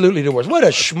 absolutely the worst. What a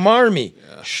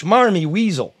schmarmy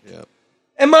weasel. Yep.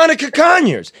 And Monica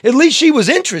Conyers, at least she was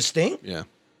interesting. Yeah.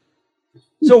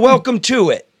 So welcome to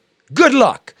it. Good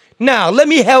luck. Now, let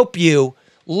me help you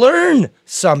learn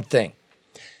something.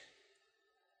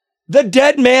 The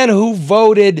dead man who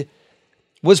voted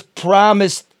was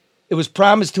promised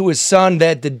to his son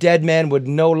that the dead man would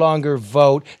no longer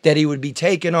vote, that he would be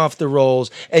taken off the rolls,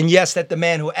 and yes, that the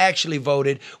man who actually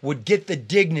voted would get the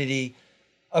dignity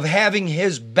of having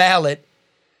his ballot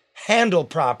handled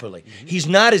properly. He's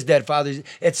not his dead father.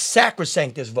 It's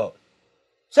sacrosanct, this vote.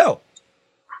 So,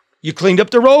 you cleaned up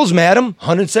the rolls, madam.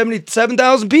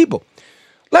 177,000 people.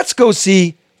 Let's go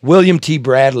see William T.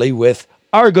 Bradley with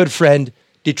our good friend,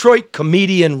 Detroit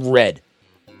comedian Red.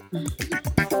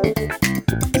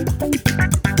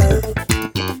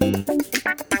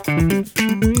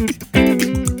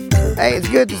 Hey, it's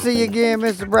good to see you again,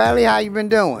 Mr. Bradley. How you been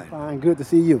doing? Fine, good to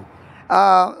see you.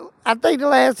 I think the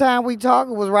last time we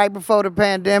talked was right before the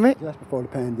pandemic. Just before the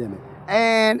pandemic.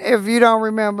 And if you don't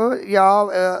remember, y'all,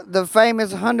 the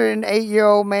famous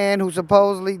 108-year-old man who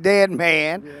supposedly dead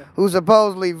man, who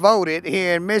supposedly voted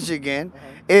here in Michigan,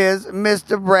 is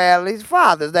Mr. Bradley's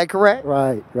father. Is that correct?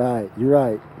 Right. You're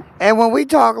right. And when we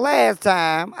talked last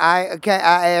time, I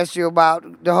asked you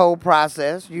about the whole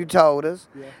process. You told us.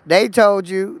 Yeah. They told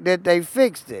you that they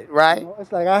fixed it, right? Well,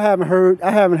 it's like I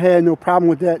haven't had no problem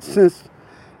with that since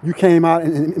you came out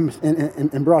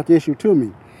and brought the issue to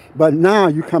me. But now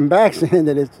you come back saying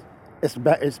that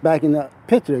it's back in the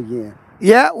picture again.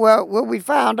 Yeah, well, what we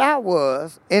found out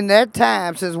was, in that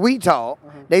time since we talked,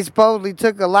 they supposedly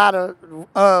took a lot of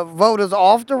voters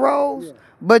off the rolls,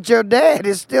 but your dad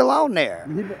is still on there.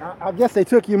 I guess they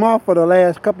took him off for the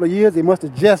last couple of years. They must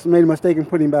have just made a mistake in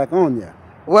putting him back on there.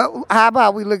 Well, how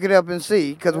about we look it up and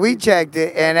see? Because we checked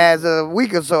it, and as a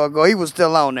week or so ago, he was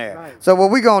still on there. Right. So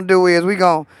what we're going to do is we're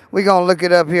gonna look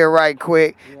it up here right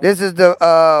quick. Yeah. This is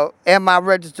the Am I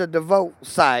Registered to Vote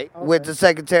site with the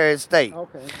Secretary of State.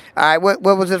 Okay. All right, what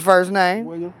was his first name?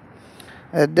 William.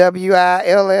 William.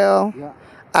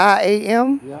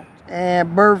 Yeah.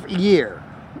 And birth year?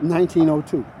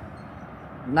 1902.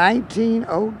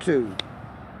 1902.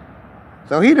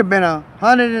 So he'd have been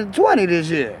 120 this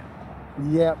year.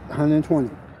 Yep, 120.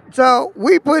 So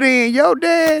we put in your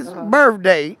dad's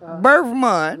birthday, birth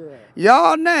month,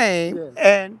 y'all name,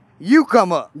 and you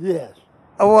come up. Yes.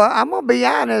 Well, I'm going to be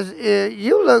honest,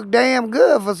 you look damn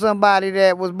good for somebody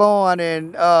that was born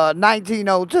in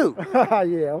 1902.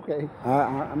 Yeah, okay.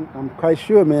 I'm quite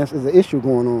sure, man, there's an issue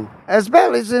going on.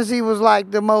 Especially since he was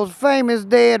like the most famous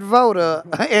dead voter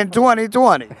in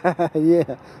 2020.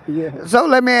 Yeah. So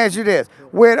let me ask you this.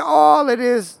 With all of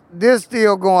this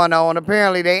still going on,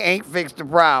 apparently they ain't fixed the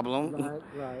problem.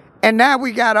 Right. And now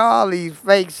we got all these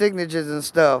fake signatures and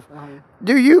stuff.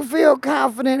 Do you feel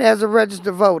confident as a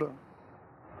registered voter?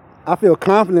 I feel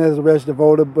confident as a registered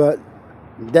voter, but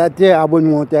I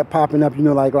wouldn't want that popping up,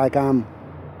 like I'm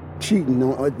cheating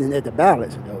at the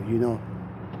ballots, though.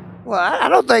 Well, I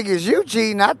don't think it's you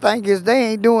cheating. I think it's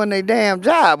they ain't doing their damn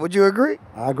job. Would you agree?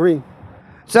 I agree.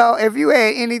 So if you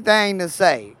had anything to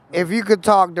say, if you could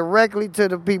talk directly to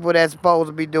the people that's supposed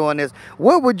to be doing this,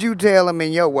 what would you tell them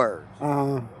in your words?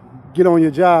 Get on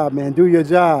your job, man. Do your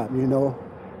job,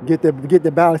 Get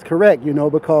the ballots correct,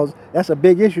 because that's a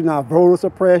big issue now. Voter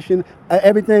suppression,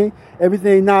 everything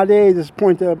nowadays is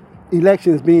pointing to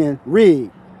elections being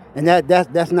rigged, and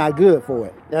that's not good for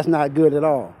it. That's not good at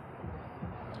all.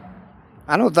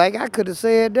 I don't think I could have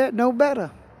said that no better.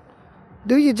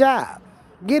 Do your job,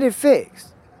 get it fixed.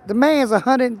 The man's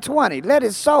 120. Let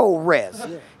his soul rest.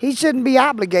 Yeah. He shouldn't be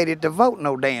obligated to vote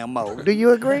no damn more. Do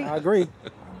you agree? I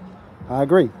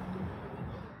agree.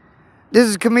 This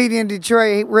is comedian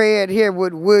Detroit Red here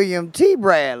with William T.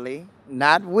 Bradley,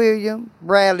 not William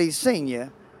Bradley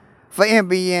Sr., for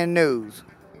NBN News.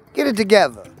 Get it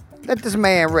together. Let this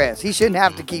man rest. He shouldn't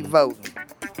have to keep voting.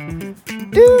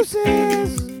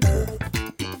 Deuces.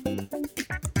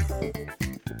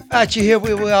 Alright, you hear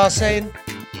what we're all saying?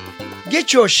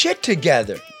 Get your shit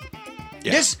together.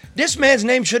 Yeah. This man's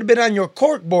name should have been on your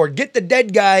cork board. Get the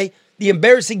dead guy, the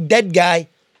embarrassing dead guy,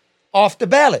 off the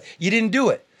ballot. You didn't do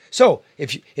it. So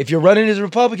if you're running as a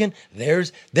Republican,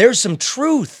 there's some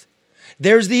truth.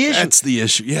 There's the issue. That's the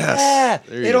issue. Yes. Yeah.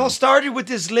 There you It go. all started with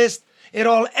this list. It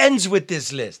all ends with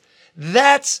this list.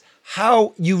 That's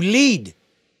how you lead.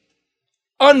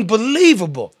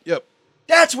 Unbelievable. Yep.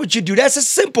 That's what you do. That's a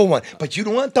simple one. But you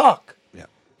don't want to talk.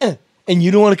 Yeah. And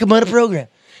you don't want to come on a program.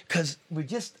 Because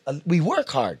we work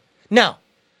hard. Now,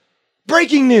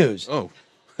 breaking news. Oh.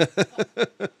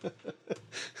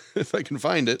 If I can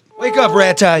find it. Wake up,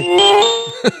 Rat Tie.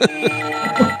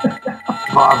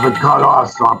 I've been cut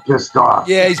off, so I'm pissed off.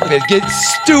 Yeah, he's pissed. Get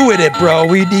stew with it, bro.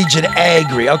 We need you to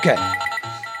angry. Okay.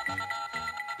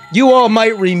 You all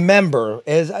might remember,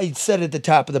 as I said at the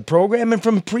top of the program and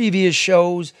from previous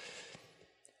shows,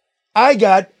 I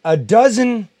got a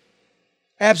dozen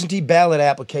absentee ballot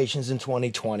applications in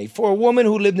 2020 for a woman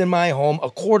who lived in my home a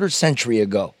quarter century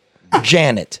ago,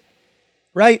 Janet.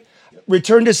 Right?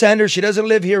 Returned to sender. She doesn't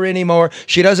live here anymore.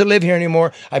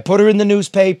 I put her in the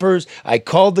newspapers. I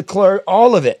called the clerk,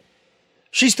 all of it.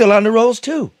 She's still on the rolls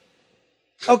too.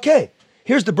 Okay.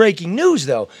 Here's the breaking news,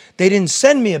 though. They didn't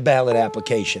send me a ballot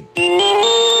application.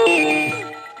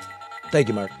 Thank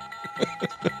you, Mark.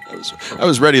 I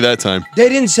was ready that time. They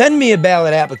didn't send me a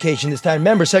ballot application this time.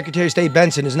 Remember, Secretary of State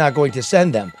Benson is not going to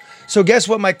send them. So guess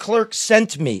what my clerk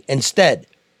sent me instead?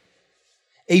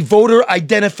 A voter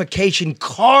identification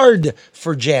card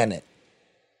for Janet.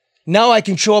 Now I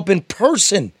can show up in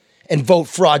person and vote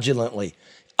fraudulently.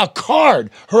 A card,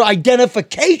 her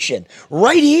identification,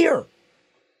 right here.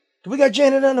 Do we got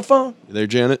Janet on the phone? You there,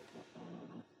 Janet?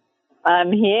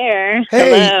 I'm here.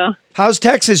 Hey, Hello. how's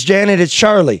Texas, Janet? It's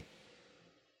Charlie.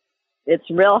 It's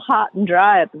real hot and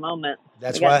dry at the moment.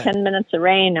 That's we got why. 10 minutes of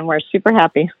rain, and we're super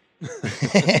happy.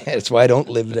 That's why I don't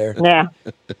live there. Yeah.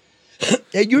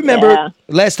 Hey, you remember Yeah.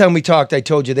 last time we talked, I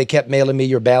told you they kept mailing me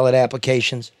your ballot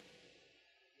applications?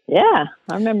 Yeah,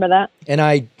 I remember that. And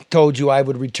I told you I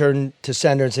would return to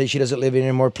sender and say she doesn't live here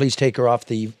anymore. Please take her off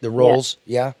the rolls.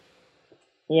 Yeah?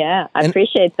 Yeah, I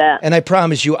appreciate that. And I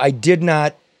promise you, I did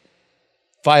not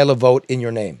file a vote in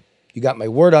your name. You got my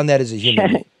word on that as a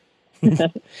human being.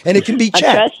 And it can be checked.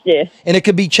 I trust you. And it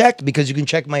can be checked because you can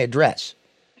check my address.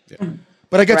 Yeah.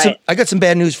 But I got some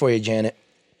bad news for you, Janet.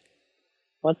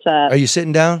 What's that? Are you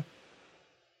sitting down?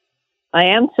 I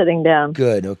am sitting down.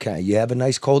 Good. Okay. You have a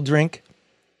nice cold drink?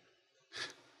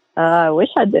 I wish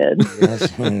I did.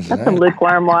 Yes. That's some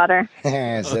lukewarm water.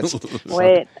 Yes,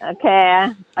 Wait, okay.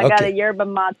 I got a Okay. yerba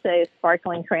mate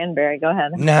sparkling cranberry. Go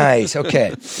ahead. Nice.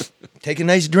 Okay. Take a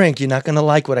nice drink. You're not going to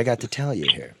like what I got to tell you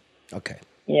here. Okay.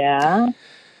 Yeah.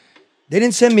 They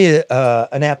didn't send me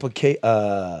an application.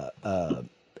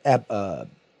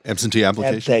 Absentee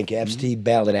application. Thank you. Absentee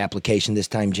ballot application this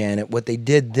time, Janet. What they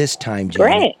did this time,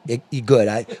 Janet. Great.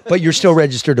 Good. But you're still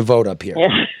registered to vote up here.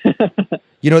 Yeah.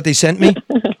 You know what they sent me?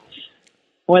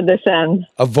 What'd they send?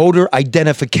 A voter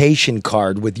identification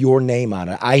card with your name on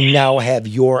it. I now have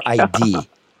your ID.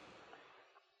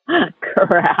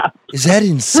 Crap. Is that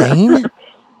insane?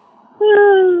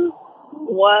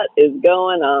 What is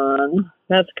going on?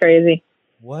 That's crazy.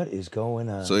 What is going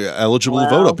on? So you're eligible to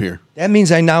vote up here. That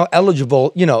means I'm now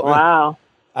eligible. You know. Wow.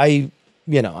 Yep.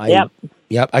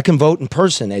 I can vote in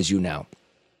person as you now.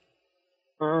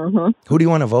 Mm-hmm. Who do you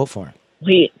want to vote for?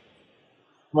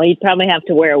 Well, you'd probably have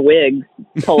to wear a wig,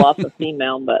 pull off a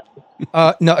female, but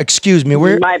No, excuse me.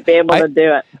 you might be able to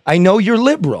do it. I know you're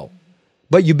liberal,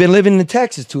 but you've been living in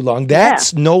Texas too long.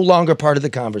 That's no longer part of the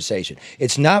conversation.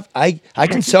 It's not. I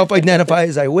can self-identify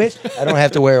as I wish. I don't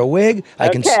have to wear a wig. I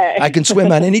can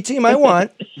swim on any team I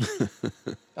want.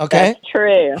 Okay. That's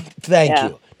true. Thank Yeah.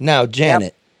 you. Now,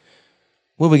 Janet,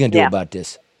 what are we gonna do Yeah. about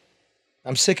this?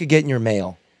 I'm sick of getting your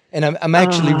mail, and I'm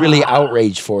actually really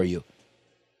outraged for you.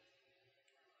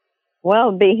 Well,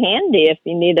 it'd be handy if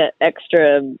you need an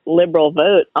extra liberal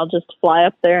vote. I'll just fly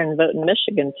up there and vote in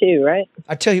Michigan too, right?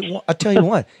 I tell you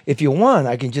what. If you want,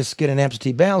 I can just get an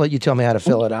absentee ballot. You tell me how to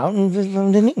fill it out, and There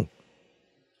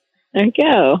you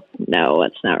go. No,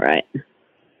 that's not right.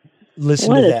 listen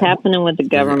What to is that. happening with the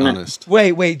government?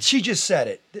 Wait. She just said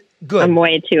it. Good. I'm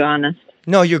way too honest.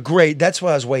 No, you're great. That's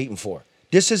what I was waiting for.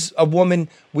 This is a woman.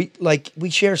 We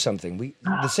share something.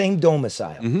 The same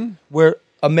domicile. We're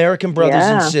American brothers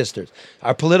and Yeah. sisters.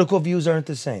 Our political views aren't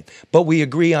the same, but we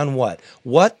agree on what?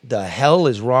 What the hell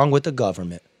is wrong with the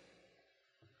government?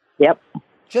 Yep.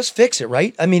 Just fix it,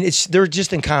 right? I mean, they're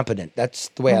just incompetent. That's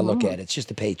the way I look at it. It's just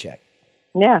a paycheck.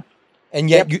 Yeah. And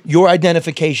yet your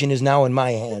identification is now in my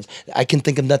hands. I can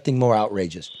think of nothing more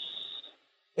outrageous.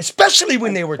 Especially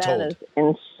when they were That told. is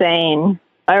insane.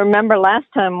 I remember last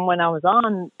time when I was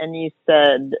on and you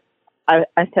said, I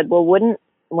said, well, when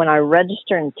I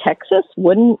register in Texas,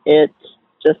 wouldn't it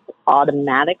just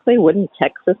automatically, wouldn't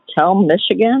Texas tell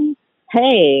Michigan,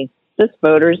 hey, this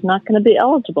voter is not going to be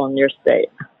eligible in your state.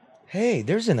 Hey,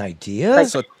 there's an idea.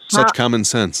 Such common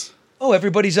sense. Oh,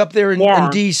 everybody's up there in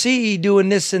D.C. doing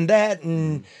this and that,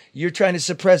 and you're trying to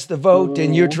suppress the vote,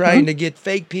 and you're trying to get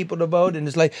fake people to vote, and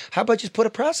it's like, how about just put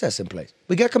a process in place?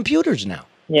 We got computers now.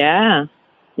 Yeah.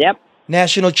 Yep.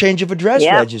 National Change of Address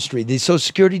Registry, the Social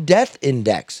Security Death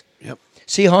Index. Yep.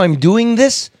 See how I'm doing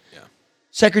this? Yeah.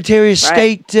 Secretary of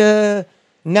State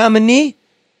nominee?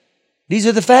 These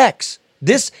are the facts.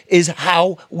 This is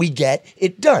how we get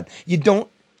it done. You don't.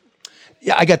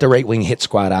 Yeah, I got the right wing hit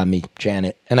squad on me,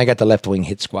 Janet, and I got the left wing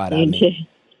hit squad on me.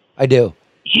 I do.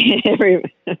 They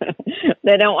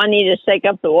don't want you to shake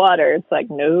up the water. It's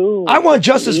like, no. I want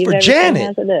justice for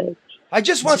Janet. As it is. I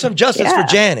just want some justice for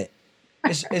Janet.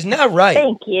 It's not right.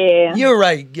 Thank you. You're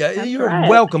right. You're right.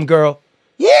 welcome, girl.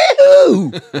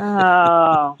 Yahoo!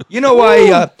 Oh. You know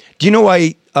why? Do you know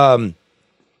why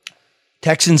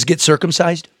Texans get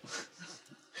circumcised?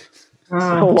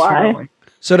 Why?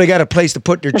 So they got a place to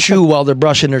put their chew while they're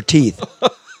brushing their teeth.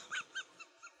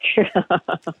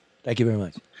 Thank you very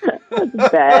much.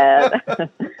 That's bad.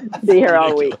 Be here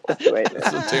all week. That's the way it is.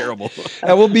 So terrible.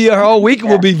 We'll be here all week.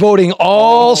 We'll be voting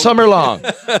all summer long.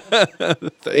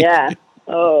 Yeah.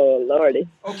 Oh, Lordy.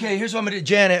 Okay, here's what I'm going to do,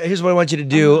 Janet. Here's what I want you to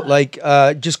do. Like,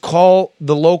 just call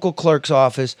the local clerk's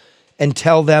office and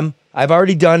tell them, I've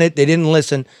already done it. They didn't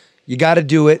listen. You got to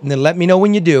do it. And then let me know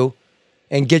when you do.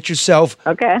 And get yourself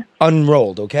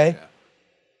unrolled, okay?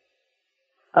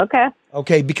 Okay.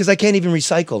 Okay, because I can't even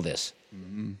recycle this.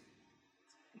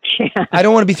 I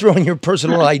don't want to be throwing your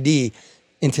personal ID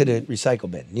into the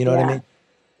recycle bin. You know what I mean?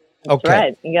 That's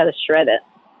right. You got to shred it.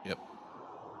 Yep.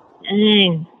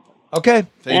 Dang. Okay.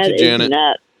 Thank you, Janet.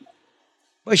 Nuts.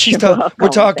 Well, we're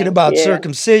talking about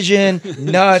circumcision,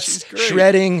 nuts,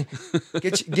 shredding.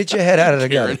 Get your head out of the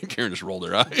gutter. Karen just rolled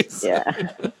her eyes.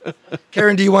 Yeah.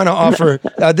 Karen, do you want to offer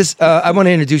this? I want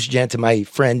to introduce Jan to my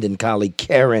friend and colleague,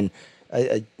 Karen,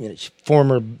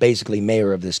 former, basically,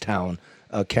 mayor of this town.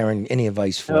 Karen, any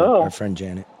advice for our friend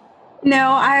Janet?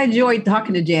 No, I enjoyed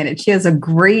talking to Janet. She has a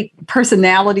great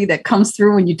personality that comes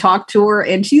through when you talk to her,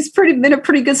 and she's been a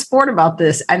pretty good sport about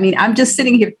this. I mean, I'm just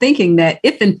sitting here thinking that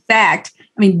if, in fact,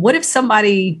 what if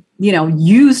somebody,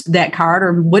 used that card,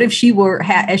 or what if she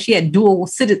had dual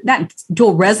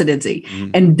residency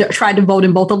and tried to vote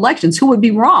in both elections? Who would be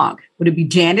wrong? Would it be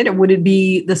Janet, or would it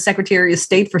be the Secretary of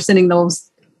State for sending those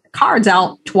cards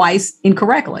out twice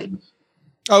incorrectly?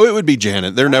 Oh, it would be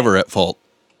Janet. They're never at fault.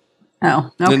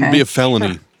 Oh, okay. It'd be a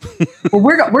felony. Well,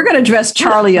 we're going to dress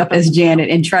Charlie up as Janet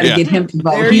and try to get him to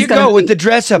vote. There you go with the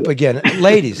dress up again.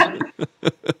 Ladies,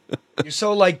 you're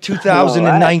so like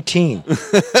 2019.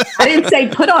 I didn't say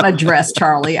put on a dress,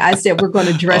 Charlie. I said we're going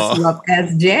to dress you up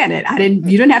as Janet.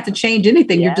 You didn't have to change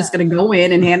anything. Yeah. You're just going to go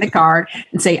in and hand the card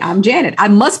and say, I'm Janet. I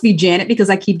must be Janet because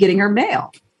I keep getting her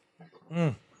mail.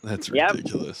 That's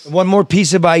ridiculous. One more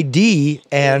piece of ID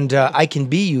and I can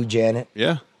be you, Janet.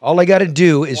 Yeah. All I got to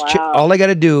do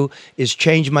is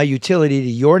change my utility to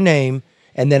your name,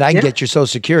 and then I can get your Social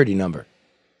Security number.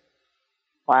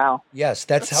 Wow. Yes,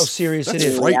 that's how serious it is.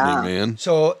 That's frightening, man.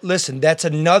 So listen, that's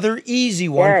another easy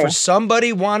one for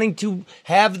somebody wanting to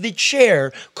have the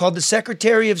chair called the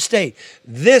Secretary of State.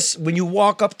 This, when you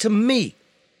walk up to me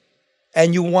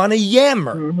and you want to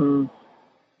yammer.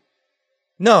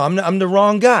 No, I'm the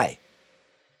wrong guy.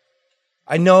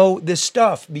 I know this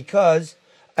stuff because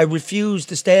I refuse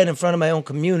to stand in front of my own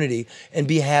community and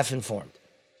be half informed.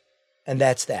 And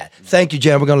that's that. Thank you,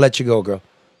 Jen. We're going to let you go, girl.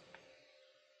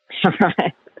 All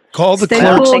right. Call the clerk's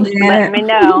office. Thanks for letting me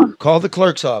know. Call the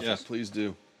clerk's office. Yes, please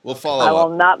do. We'll follow up. I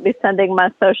will not be sending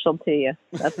my social to you.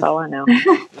 That's all I know.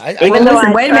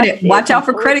 Wait a minute. Watch out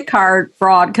for credit card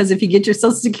fraud, because if you get your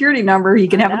Social Security number, you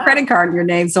can have a credit card in your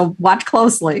name. So watch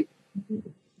closely.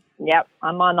 Yep.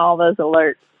 I'm on all those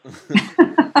alerts.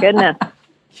 Goodness.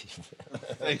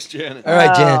 Thanks, Janet. All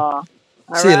right, Jan.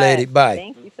 See you, lady. Bye.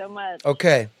 Thank you so much.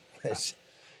 Okay. There's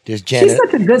Janet. She's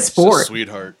such a good sport.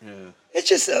 Sweetheart. Yeah. It's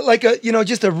just like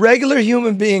just a regular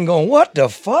human being going, what the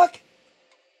fuck?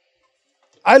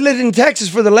 I lived in Texas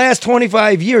for the last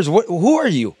 25 years. Who are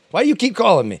you? Why do you keep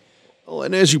calling me? Well,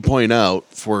 and as you point out,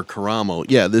 for Karamo,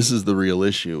 this is the real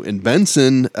issue. In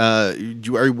Benson, why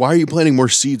are you planting more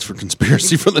seeds for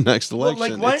conspiracy for the next election?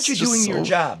 Well, why aren't you doing your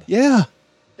job? Yeah.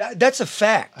 That's a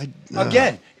fact.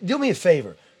 Again, do me a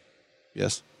favor.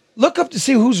 Yes. Look up to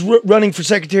see who's running for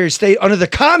Secretary of State under the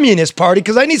Communist Party,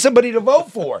 because I need somebody to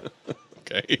vote for.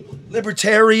 Okay.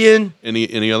 Libertarian.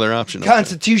 Any other option?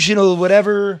 Constitutional,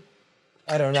 whatever.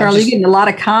 I don't know. Charlie, you're getting a lot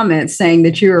of comments saying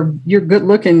that you're good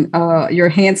looking, you're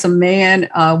a handsome man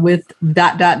with ...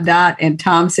 and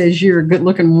Tom says you're a good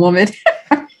looking woman.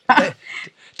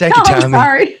 Thank you, Tommy. I'm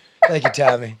sorry. Thank you,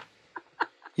 Tommy.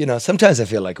 You know, sometimes I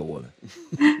feel like a woman.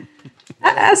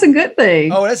 That's a good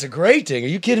thing. Oh, that's a great thing. Are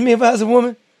you kidding me if I was a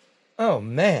woman? Oh,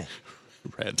 man.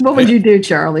 What would you do,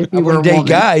 Charlie, if you I were a wouldn't date woman?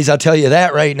 guys, I'll tell you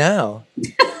that right now.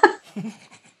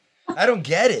 I don't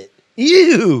get it.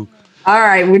 Ew. All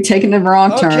right, we're taking the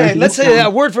wrong turn. Okay, let's say a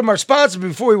word from our sponsor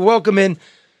before we welcome in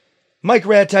Mike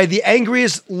Rattay, the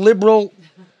angriest liberal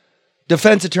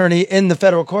defense attorney in the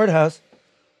federal courthouse.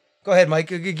 Go ahead, Mike.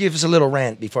 Give us a little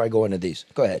rant before I go into these.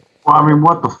 Go ahead. Well, I mean,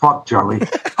 what the fuck, Charlie?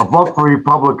 A vote for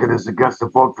Republican is against a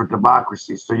vote for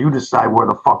democracy, so you decide where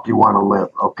the fuck you want to live,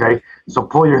 okay? So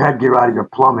pull your headgear out of your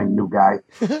plumbing, new guy,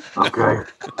 okay?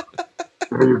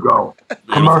 There you go.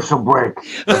 Commercial break.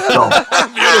 Let's go.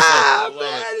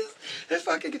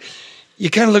 You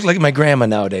kind of look like my grandma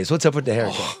nowadays. What's up with the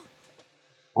haircut?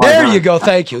 There you go.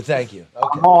 Thank you. Okay.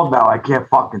 I'm old now. I can't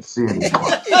fucking see anymore.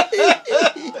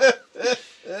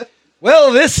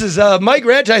 Well, this is Mike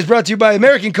Rattay, brought to you by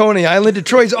American Coney Island,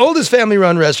 Detroit's oldest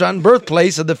family-run restaurant and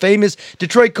birthplace of the famous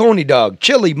Detroit Coney dog,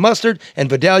 chili, mustard, and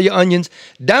Vidalia onions.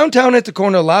 Downtown at the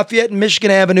corner of Lafayette and Michigan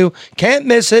Avenue. Can't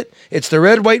miss it. It's the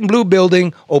red, white, and blue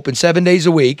building, open 7 days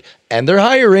a week, and they're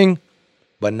hiring,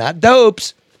 but not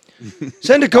dopes.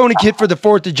 Send a Coney kit for the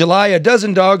 4th of July, a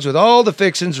dozen dogs with all the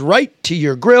fixings right to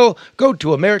your grill. Go to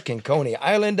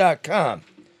AmericanConeyIsland.com.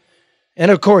 And,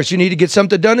 of course, you need to get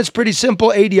something done. It's pretty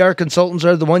simple. ADR consultants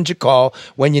are the ones you call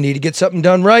when you need to get something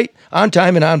done right, on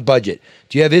time, and on budget.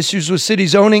 Do you have issues with city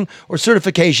zoning or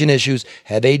certification issues?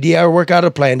 Have ADR work out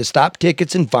a plan to stop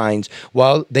tickets and fines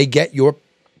while they get your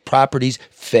properties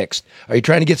fixed. Are you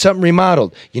trying to get something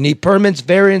remodeled? You need permits,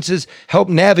 variances, help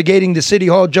navigating the City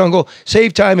Hall jungle.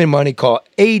 Save time and money. Call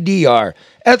ADR.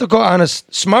 Ethical,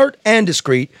 honest, smart, and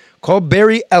discreet. Call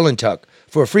Barry Ellentuck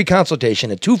for a free consultation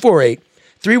at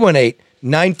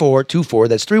 248-318-9424.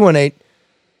 That's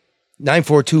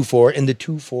 318-9424 in the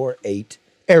 248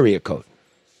 area code.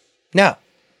 Now.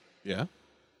 Yeah.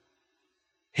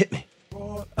 Hit me.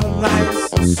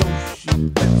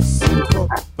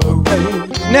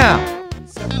 Now,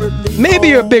 maybe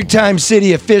you're a big-time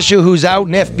city official who's out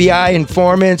in FBI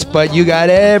informants, but you got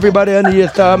everybody under your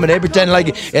thumb and they pretend like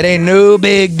it ain't no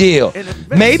big deal.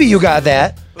 Maybe you got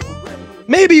that.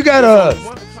 Maybe you got a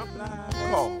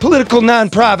political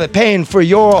nonprofit paying for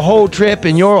your whole trip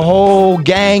and your whole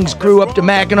gang's crew up to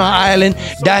Mackinac Island,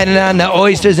 dining on the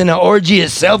oysters in an orgy of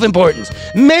self-importance.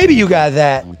 Maybe you got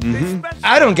that. Mm-hmm.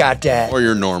 I don't got that. Or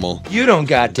you're normal. You don't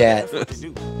got that.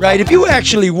 Right? If you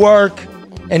actually work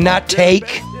and not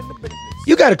take,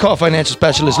 you got to call financial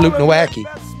specialist Luke Nowacki.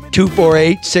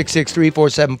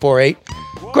 248-663-4748.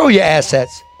 Grow your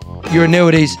assets, your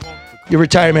annuities, your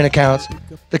retirement accounts,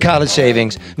 the college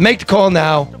savings. Make the call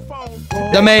now.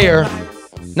 The mayor,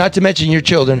 not to mention your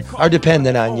children, are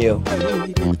dependent on you.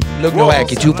 Luke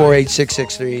Nowacki,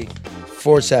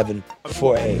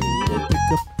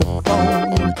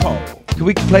 248-663-4748. Can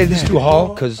we play this to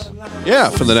Hall? Yeah,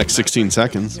 for the next 16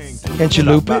 seconds. Can't you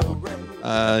loop it?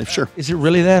 Sure. Is it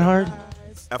really that hard?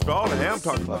 After all the ham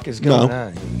talking What is going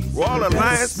on?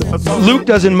 on? Luke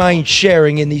doesn't mind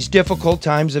sharing in these difficult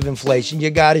times of inflation. You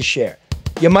got to share.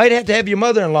 You might have to have your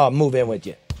mother-in-law move in with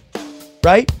you,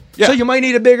 right? Yeah. So you might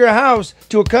need a bigger house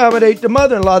to accommodate the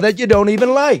mother-in-law that you don't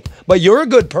even like. But you're a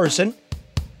good person,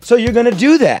 so you're going to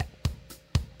do that.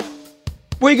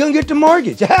 Where you going to get the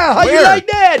mortgage? How you like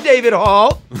that, David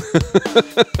Hall?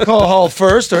 Call Hall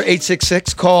first, or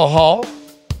 866-CALL-HALL,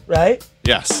 right?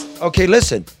 Yes. Okay,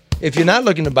 listen. If you're not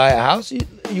looking to buy a house,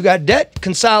 you got debt,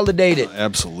 consolidate it.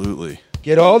 Absolutely.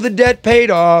 Get all the debt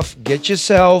paid off. Get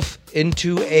yourself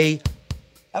into a...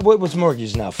 What's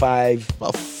mortgage now? Five to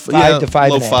 5.5.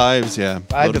 Low fives, yeah.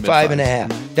 5 to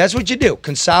 5.5. That's what you do.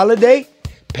 Consolidate,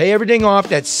 pay everything off.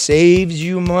 That saves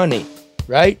you money,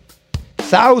 right?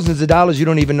 Thousands of dollars you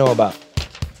don't even know about.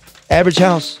 Average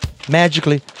house,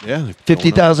 magically, yeah,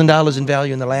 $50,000 in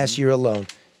value in the last year alone.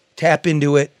 Tap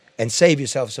into it and save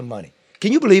yourself some money.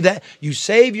 Can you believe that? You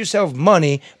save yourself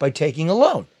money by taking a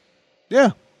loan.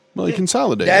 Yeah. Well, you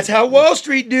consolidate. That's how Wall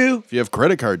Street do. If you have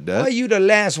credit card debt. Why are you the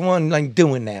last one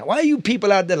doing that? Why are you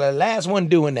people out there the last one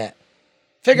doing that?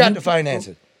 Figure out the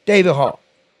finances. David Hall.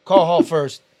 Call Hall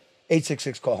first.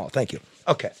 866-CALL-HALL. Thank you.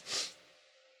 Okay.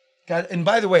 God, and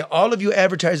by the way, all of you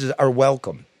advertisers are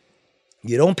welcome.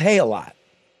 You don't pay a lot.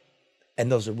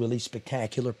 And those are really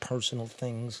spectacular personal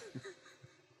things.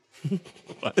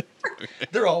 What?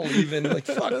 They're all leaving. Like,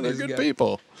 fuck They're this good guy.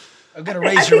 people. I'm going to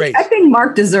raise your rates. I think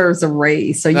Mark deserves a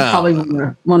raise, so you probably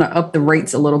want to up the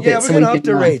rates a little bit. Yeah, we're going to up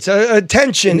the rates.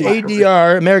 Attention,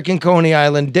 ADR, American Coney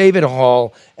Island, David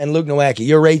Hall, and Luke Nowacki.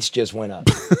 Your rates just went up.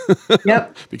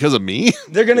 Yep. Because of me?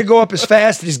 They're going to go up as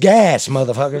fast as gas,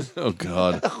 motherfuckers. Oh,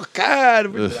 God. Oh,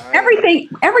 God.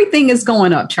 Everything is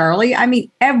going up, Charlie. I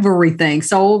mean, everything.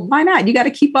 So why not? You got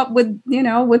to keep up with,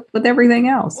 with everything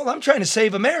else. Well, I'm trying to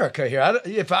save America here.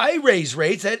 If I raise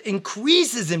rates, that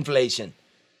increases inflation.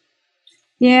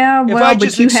 Yeah, well,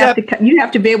 but you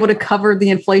have to be able to cover the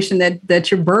inflation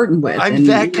that you're burdened with. I'm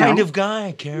that kind of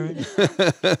guy, Karen.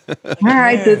 All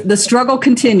right, the struggle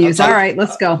continues. All right,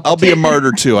 let's go. I'll be a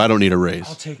martyr too. I don't need a raise.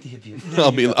 I'll take the abuse.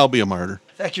 I'll be a martyr.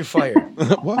 In fact, you're fired.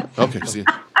 What? Okay, see.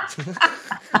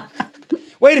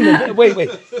 Wait a minute. Wait.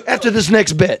 After this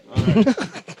next bit.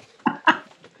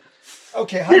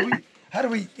 Okay, how do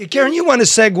we Karen, you want to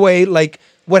segue like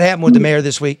what happened with the mayor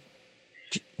this week?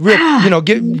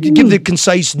 Give the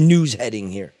concise news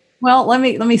heading here. Well, let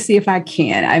me see if I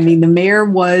can. I mean, the mayor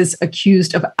was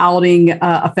accused of outing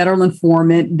a federal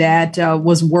informant that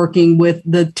was working with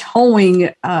the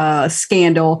towing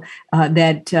scandal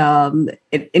that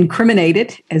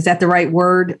incriminated. Is that the right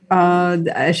word?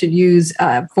 I should use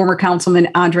former Councilman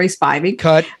Andre Spivey.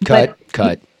 Cut.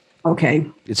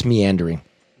 Okay. It's meandering.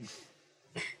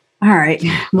 All right.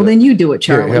 Well, then you do it,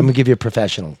 Charlie. Here, I'm going to give you a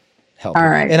professional help. All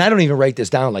right. And I don't even write this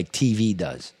down like TV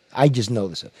does. I just know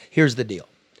this. Here's the deal.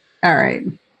 All right.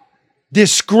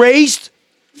 Disgraced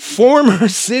former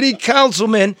city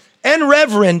councilman and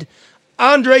Reverend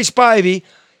Andre Spivey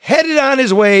headed on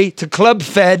his way to Club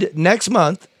Fed this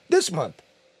month,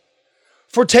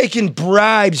 for taking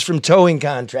bribes from towing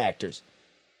contractors.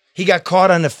 He got caught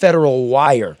on the federal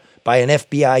wire by an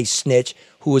FBI snitch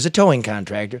who was a towing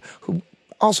contractor who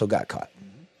also got caught.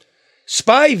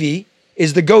 Spivey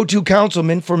is the go-to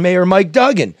councilman for Mayor Mike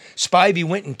Duggan. Spivey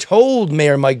went and told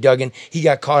Mayor Mike Duggan he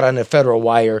got caught on the federal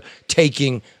wire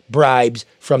taking bribes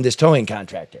from this towing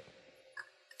contractor.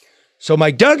 So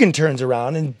Mike Duggan turns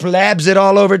around and blabs it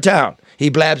all over town. He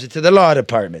blabs it to the law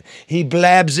department. He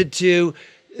blabs it to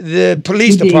the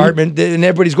police department, and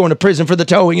everybody's going to prison for the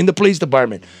towing in the police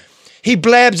department. He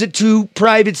blabs it to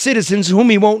private citizens whom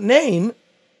he won't name,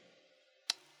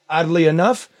 oddly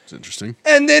enough. It's interesting.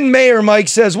 And then Mayor Mike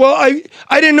says, well,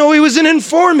 I didn't know he was an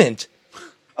informant.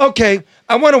 Okay,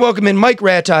 I want to welcome in Mike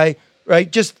Rattay,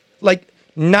 right? Just like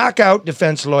knockout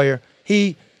defense lawyer.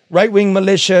 He, right-wing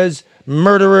militias,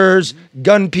 murderers,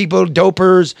 gun people,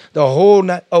 dopers, the whole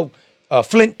nine.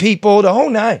 Flint people, the whole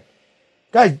nine.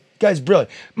 Guy's brilliant.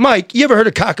 Mike, you ever heard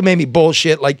of cockamamie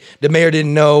bullshit? Like the mayor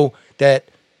didn't know that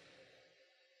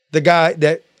the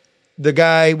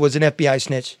guy was an FBI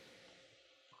snitch?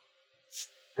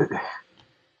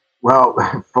 Well,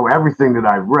 for everything that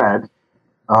I've read,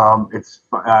 it's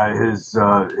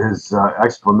his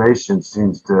explanation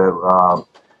seems to,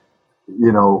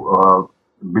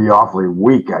 be awfully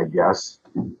weak, I guess.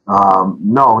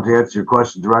 No, to answer your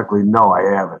question directly, no, I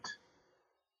haven't.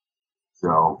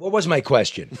 So, what was my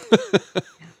question?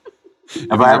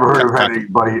 Have I ever heard of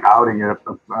anybody outing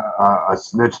a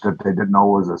snitch that they didn't know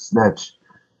was a snitch?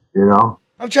 You know?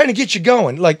 I'm trying to get you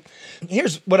going. Like,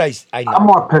 here's what I know. I'm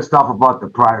more pissed off about the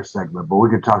prior segment, but we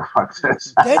can talk about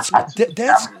this.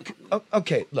 That's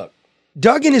okay. Look,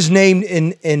 Duggan is named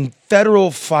in federal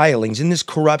filings in this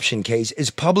corruption case as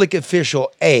public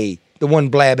official A, the one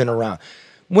blabbing around.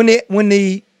 When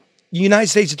the United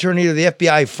States Attorney or the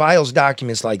FBI files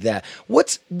documents like that,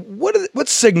 what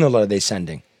signal are they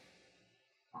sending?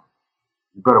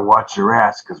 You better watch your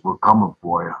ass because we're coming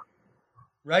for you.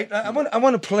 Right? I want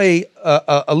to play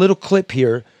a little clip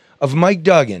here of Mike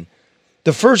Duggan,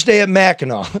 the first day at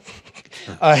Mackinac,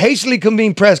 a hastily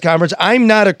convened press conference. I'm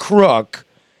not a crook,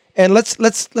 and let's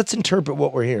interpret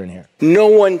what we're hearing here. No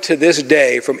one to this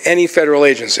day from any federal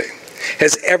agency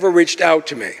has ever reached out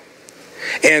to me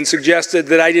and suggested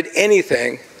that I did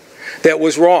anything that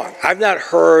was wrong. I've not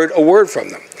heard a word from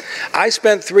them. I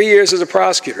spent 3 years as a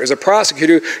prosecutor. As a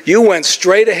prosecutor, you went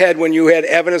straight ahead when you had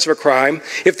evidence of a crime.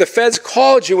 If the feds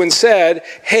called you and said,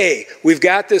 hey, we've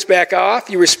got this, back off,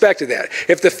 you respected that.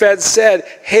 If the feds said,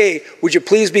 hey, would you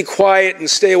please be quiet and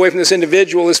stay away from this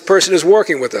individual, this person is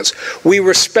working with us, we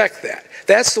respect that.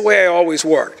 That's the way I always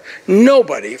worked.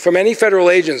 Nobody from any federal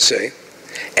agency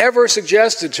ever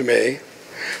suggested to me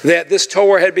that this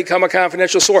tower had become a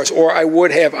confidential source, or I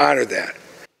would have honored that.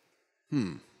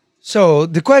 So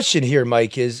the question here,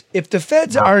 Mike, is if the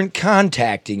feds aren't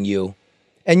contacting you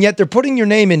and yet they're putting your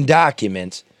name in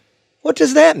documents, what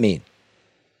does that mean?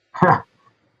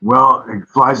 Well, it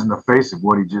flies in the face of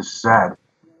what he just said.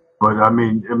 But I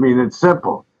mean, it's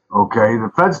simple. Okay.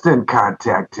 The feds didn't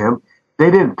contact him.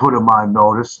 They didn't put him on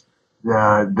notice.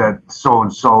 that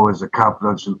so-and-so is a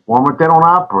confidential informant. They don't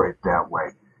operate that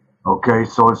way. Okay,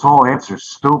 so his whole answer is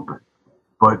stupid.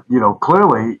 But,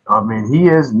 clearly, I mean, he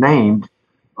is named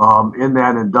in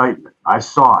that indictment. I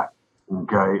saw it.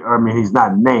 Okay, I mean, he's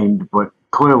not named, but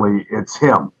clearly it's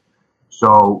him.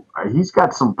 So he's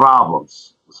got some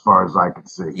problems as far as I can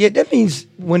see. Yeah, that means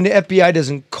when the FBI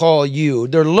doesn't call you,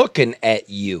 they're looking at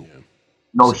you.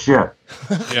 No shit.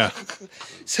 Yeah.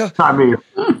 So I mean,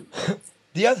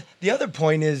 the other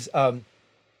point is,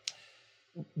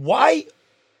 why,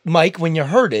 Mike, when you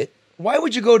heard it, why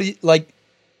would you go to like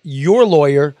your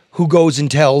lawyer who goes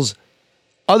and tells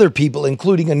other people,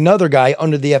 including another guy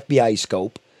under the FBI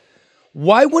scope?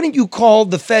 Why wouldn't you call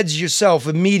the feds yourself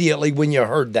immediately when you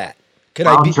heard that?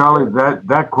 Charlie,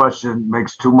 that question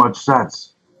makes too much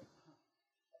sense.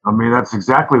 I mean, that's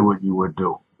exactly what you would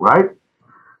do, right?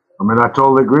 I mean, I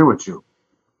totally agree with you.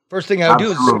 First thing I would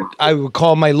do is I would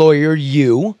call my lawyer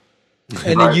you,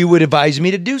 and then you would advise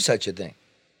me to do such a thing.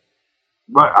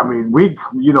 But I mean, look,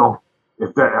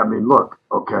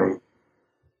 okay.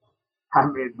 I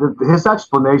mean, his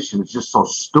explanation is just so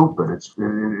stupid.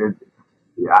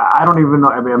 I don't even know.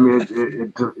 I mean,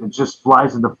 it just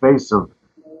flies in the face of,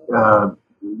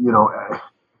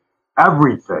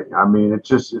 everything. I mean, it's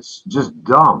just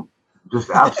dumb,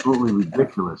 just absolutely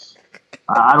ridiculous.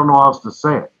 I don't know how else to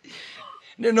say it.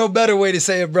 There's no better way to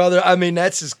say it, brother. I mean,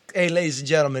 that's just, hey, ladies and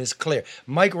gentlemen, it's clear.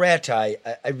 Mike Rattay,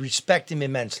 I respect him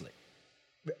immensely.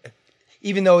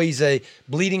 Even though he's a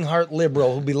bleeding heart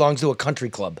liberal who belongs to a country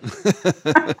club.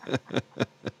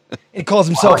 He calls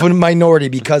himself a minority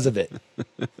because of it.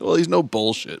 Well, he's no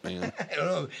bullshit, man. I don't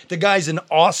know. The guy's an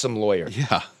awesome lawyer.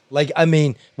 Yeah. Like, I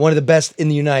mean, one of the best in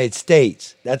the United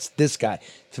States. That's this guy.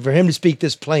 So for him to speak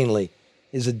this plainly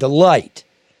is a delight.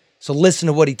 So listen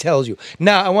to what he tells you.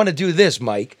 Now, I want to do this,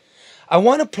 Mike. I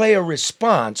want to play a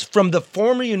response from the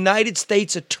former United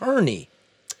States attorney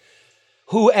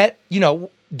who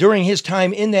during his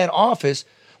time in that office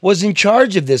was in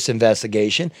charge of this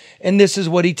investigation. And this is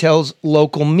what he tells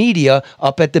local media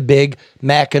up at the big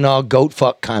Mackinac goat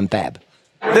fuck confab.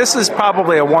 This is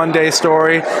probably a one-day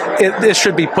story. This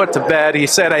should be put to bed. He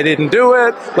said I didn't do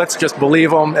it. Let's just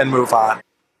believe him and move on.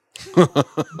 You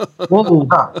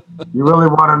really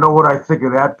want to know what I think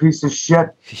of that piece of shit?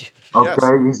 Okay,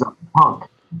 yes. He's a punk.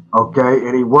 Okay,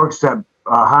 and he works at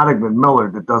Honigman Miller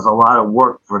that does a lot of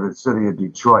work for the city of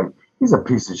Detroit. He's a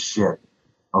piece of shit.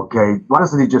 Okay, why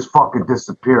doesn't he just fucking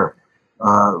disappear?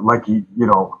 Like he,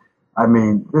 I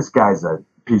mean, this guy's a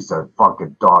piece of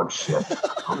fucking dog shit.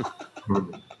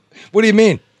 What do you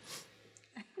mean?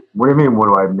 What do you mean?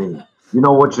 What do I mean? You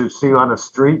know what you see on the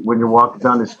street when you're walking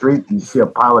down the street? You see a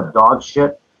pile of dog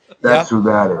shit. That's who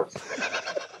that is.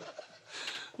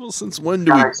 Well, since when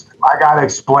do I gotta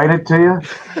explain it to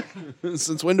you?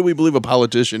 Since when do we believe a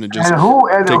politician and just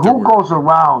who goes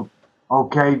around?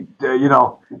 Okay,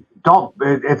 don't.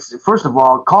 It's first of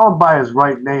all, call him by his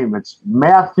right name. It's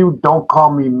Matthew. Don't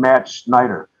call me Matt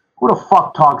Schneider. Who the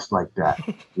fuck talks like that?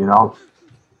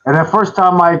 And the first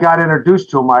time I got introduced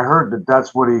to him, I heard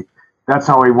that's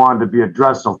how he wanted to be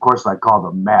addressed. So of course, I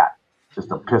called him Matt just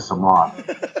to piss him off.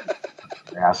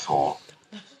 Asshole.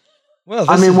 Well,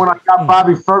 I mean, when I got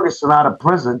Bobby Ferguson out of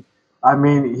prison, I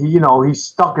mean, he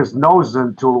stuck his nose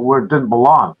into where it didn't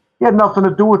belong. He had nothing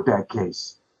to do with that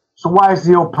case. So why is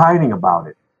he opining about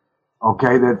it?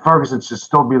 Okay, that Ferguson should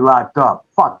still be locked up.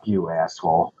 Fuck you,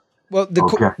 asshole. Well,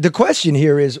 the question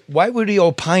here is, why would he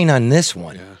opine on this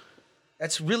one? Yeah.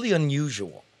 That's really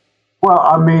unusual. Well,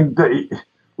 I mean,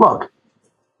 look,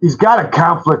 he's got a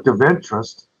conflict of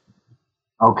interest,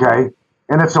 okay?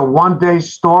 And it's a one-day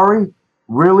story?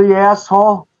 Really,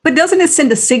 asshole? But doesn't it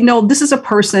send a signal? This is a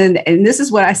person, and this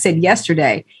is what I said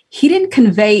yesterday. He didn't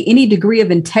convey any degree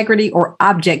of integrity or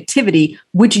objectivity,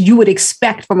 which you would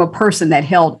expect from a person that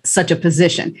held such a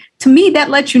position. To me, that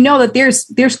lets you know that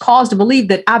there's cause to believe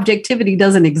that objectivity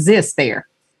doesn't exist there.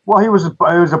 Well, he was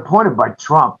appointed by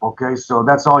Trump, okay? So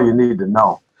that's all you need to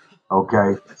know,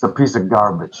 okay? It's a piece of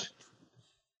garbage.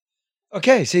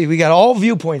 Okay, see, we got all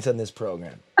viewpoints on this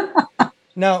program.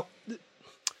 Now,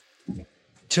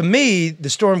 to me, the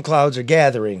storm clouds are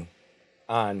gathering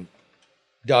on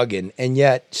Duggan, and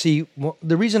yet, see,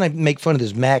 the reason I make fun of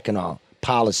this Mackinac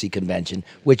Policy Convention,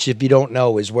 which, if you don't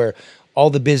know, is where all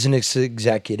the business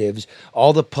executives,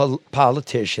 all the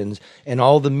politicians, and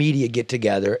all the media get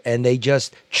together, and they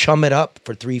just chum it up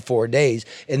for 3-4 days,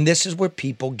 and this is where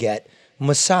people get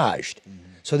massaged. Mm-hmm.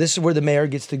 So this is where the mayor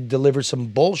gets to deliver some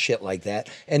bullshit like that,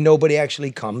 and nobody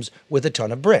actually comes with a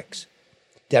ton of bricks.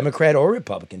 Democrat or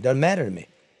Republican, doesn't matter to me.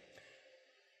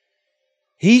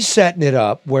 He's setting it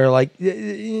up where, like,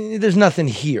 there's nothing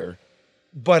here.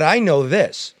 But I know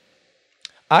this.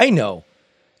 I know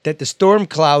that the storm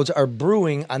clouds are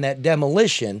brewing on that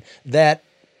demolition, that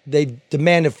they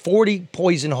demanded 40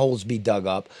 poison holes be dug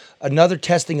up, another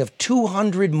testing of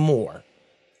 200 more,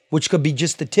 which could be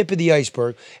just the tip of the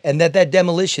iceberg, and that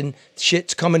demolition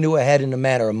shit's coming to a head in a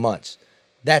matter of months.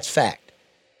 That's fact.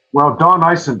 Well, Dawn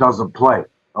Ison doesn't play,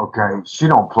 okay? She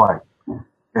don't play.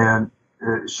 And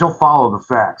she'll follow the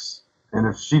facts. And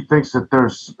if she thinks that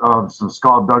there's some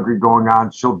skullduggery going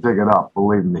on, she'll dig it up,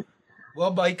 believe me.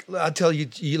 Well, Mike, I'll tell you,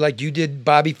 like you did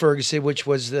Bobby Ferguson, which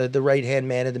was the right-hand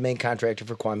man and the main contractor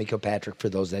for Kwame Kilpatrick, for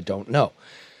those that don't know.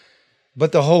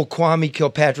 But the whole Kwame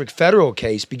Kilpatrick federal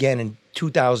case began in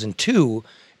 2002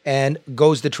 and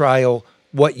goes to trial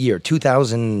what year?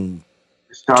 2000?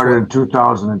 It started in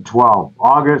 2012,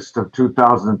 August of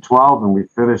 2012, and we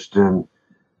finished in,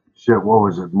 what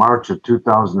was it, March of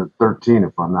 2013,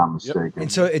 if I'm not mistaken.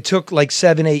 And so it took like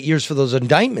 7-8 years for those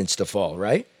indictments to fall,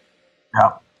 right?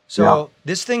 Yeah. So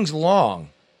this thing's long,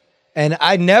 and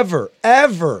I never,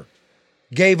 ever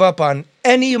gave up on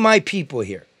any of my people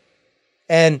here.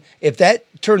 And if that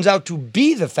turns out to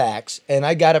be the facts, and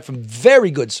I got it from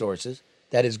very good sources,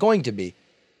 that is going to be,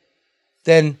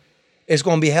 then it's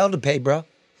going to be hell to pay, bro.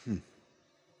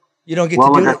 You don't get to do it.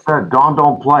 Well, like I said, Dawn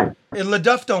don't play. And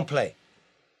LaDuff don't play.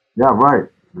 Yeah, right.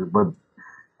 But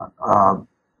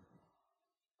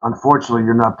unfortunately,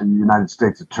 you're not the United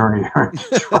States Attorney here in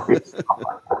Detroit.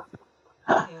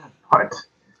 But,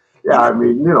 yeah, I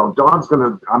mean, you know, Dawn's going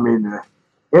to, I mean,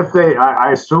 if they,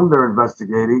 I assume they're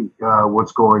investigating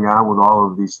what's going on with all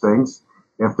of these things.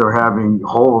 If they're having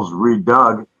holes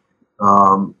redug,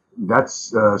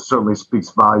 that's certainly speaks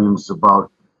volumes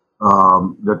about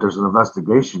that there's an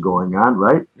investigation going on,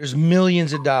 right? There's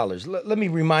millions of dollars. Let me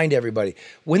remind everybody,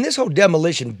 when this whole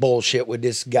demolition bullshit with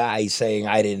this guy saying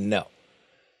I didn't know,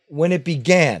 when it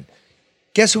began,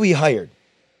 guess who he hired?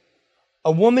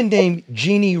 A woman named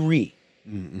Jeannie Rhee,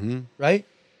 right?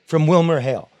 From Wilmer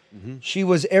Hale. She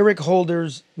was Eric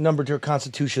Holder's number 2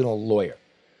 constitutional lawyer.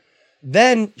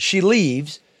 Then she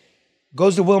leaves,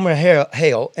 goes to Wilmer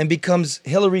Hale, and becomes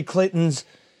Hillary Clinton's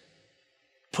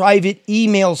private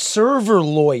email server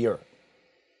lawyer.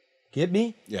 Get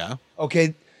me? Yeah.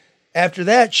 Okay. After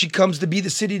that, she comes to be the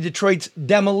city of Detroit's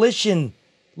demolition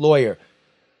lawyer.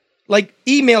 Like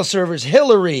email servers,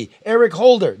 Hillary, Eric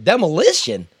Holder,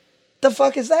 demolition? The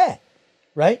fuck is that?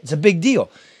 Right? It's a big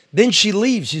deal. Then she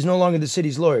leaves. She's no longer the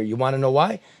city's lawyer. You want to know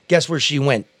why? Guess where she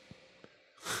went?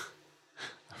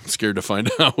 I'm scared to find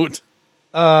out.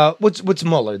 What's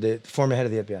Mueller, the former head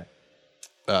of the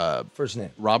FBI? First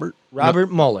name? Robert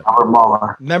Mueller. Robert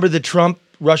Mueller. Remember the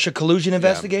Trump-Russia collusion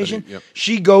investigation? Yep.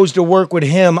 She goes to work with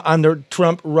him on the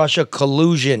Trump-Russia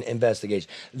collusion investigation.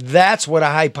 That's what a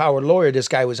high-powered lawyer this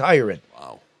guy was hiring.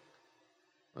 Wow.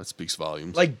 That speaks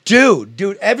volumes. Like, dude,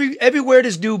 everywhere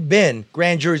this dude been,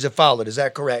 grand juries have followed. Is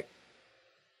that correct?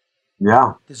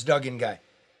 Yeah. This Duggan guy.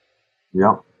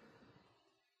 Yeah.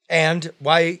 And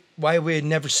why have we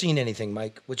never seen anything,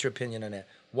 Mike? What's your opinion on that?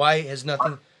 Why has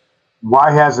nothing?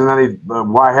 Why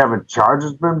haven't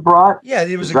charges been brought? Yeah,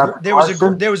 there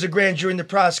was a grand jury in the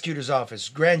prosecutor's office.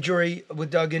 Grand jury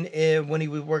with Duggan when he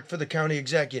worked for the county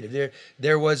executive.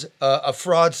 There was a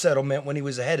fraud settlement when he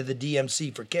was the head of the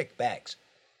DMC for kickbacks.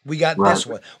 We got this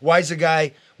one. Why's the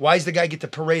guy get to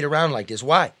parade around like this?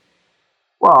 Why?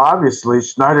 Well, obviously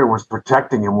Schneider was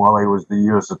protecting him while he was the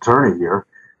U.S. attorney here,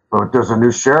 but there's a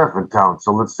new sheriff in town,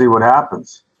 so let's see what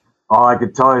happens. All I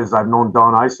can tell you is I've known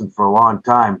Dawn Ison for a long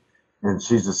time, and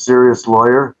she's a serious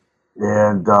lawyer,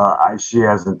 and she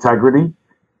has integrity.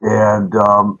 And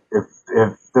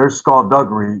if there's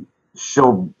skullduggery,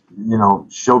 she'll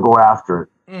go after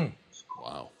it.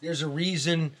 Wow. There's a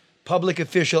reason public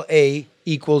official A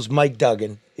equals Mike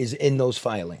Duggan is in those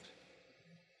filings.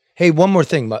 Hey, one more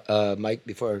thing, Mike,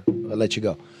 before I let you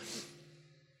go.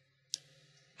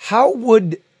 How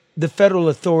would the federal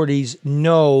authorities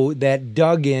know that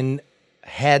Duggan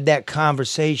had that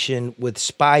conversation with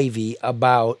Spivey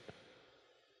about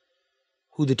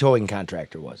who the towing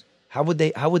contractor was? How would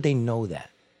they know that?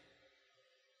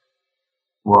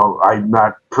 Well, I'm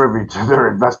not privy to their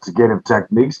investigative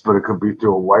techniques, but it could be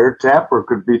through a wiretap or it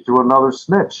could be through another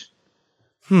snitch.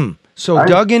 So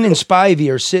Duggan and Spivey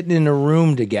are sitting in a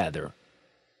room together,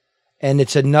 and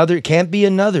it can't be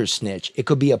another snitch. It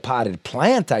could be a potted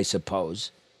plant, I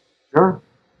suppose. Sure.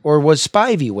 Or was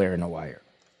Spivey wearing a wire?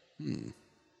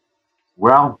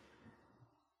 Well,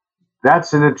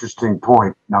 that's an interesting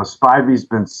point. Now, Spivey's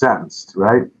been sentenced,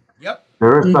 right? Yep.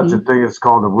 There is such a thing as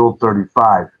called a Rule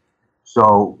 35.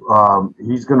 So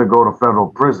he's going to go to federal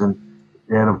prison.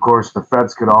 And, of course, the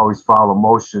feds could always file a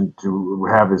motion to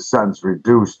have his sentence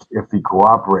reduced if he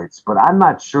cooperates. But I'm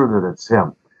not sure that it's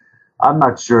him. I'm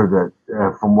not sure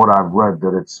that, from what I've read,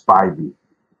 that it's Spivey.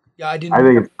 Yeah, I didn't.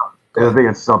 I think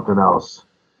it's something else.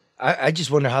 I just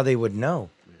wonder how they would know.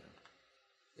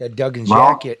 That Duggan's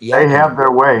Well, jacket. they have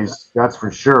their ways, that's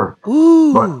for sure.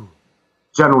 Ooh. But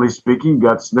generally speaking, you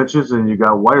got snitches and you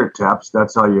got wiretaps.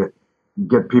 That's how you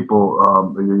get people.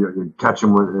 You catch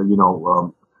them with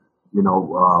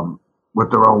with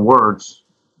their own words.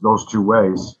 Those two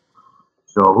ways.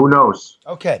 So who knows?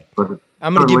 Okay. But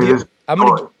I'm going to give you.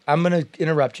 certainly I'm going to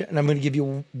interrupt you, and I'm going to give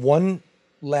you one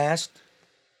last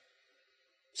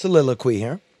soliloquy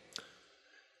here.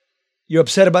 You're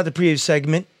upset about the previous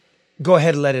segment. Go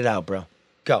ahead and let it out, bro.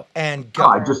 Go and go. No,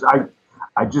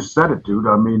 I just said it, dude.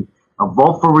 I mean, a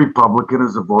vote for Republican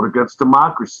is a vote against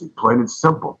democracy, plain and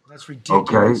simple. That's ridiculous.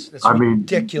 Okay, That's I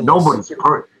ridiculous. mean, nobody's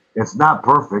perfect. It's not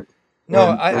perfect.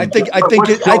 No, And- I and think what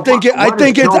is Joe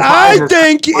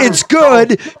it's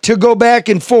good to go back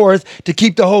and forth to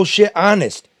keep the whole shit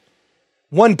honest.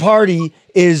 One party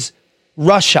is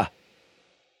Russia.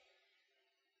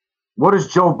 What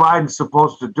is Joe Biden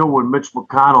supposed to do when Mitch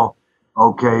McConnell,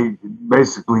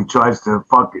 basically tries to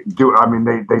do? I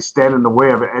mean, they stand in the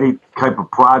way of any type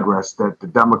of progress that the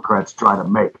Democrats try to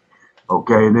make.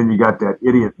 Okay, and then you got that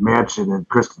idiot Manchin and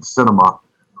Kristen Sinema,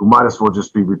 who might as well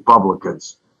just be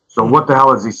Republicans. So what the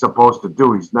hell is he supposed to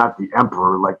do? He's not the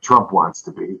emperor like Trump wants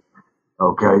to be.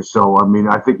 Okay, so I mean,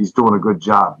 I think he's doing a good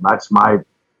job. That's my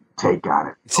take on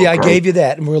it. See, I okay? gave you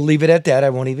that, and we'll leave it at that. I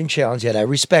won't even challenge that. I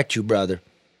respect you, brother.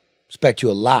 Respect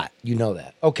you a lot. You know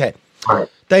that. Okay. All right.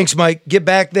 Thanks, Mike. Get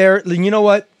back there. And you know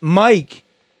what? Mike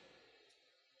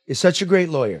is such a great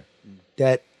lawyer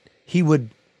that he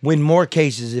would win more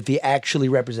cases if he actually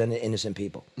represented innocent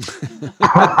people.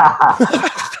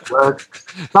 Well,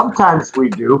 sometimes we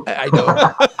do. I know.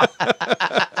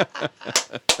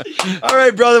 All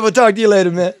right, brother. We'll talk to you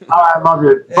later, man. All right, love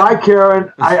you. Bye,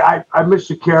 Karen. I miss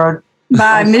you, Karen.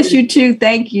 Bye. Miss you too.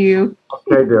 Thank you.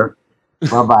 Okay, dear.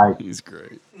 Bye-bye. He's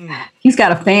great. He's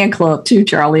got a fan club too,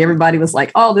 Charlie. Everybody was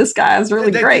like, "Oh, this guy is really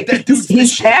great.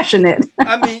 He's passionate."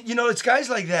 I mean, you know, it's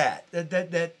guys like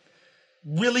that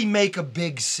really make a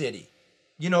big city.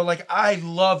 You know, like I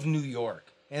love New York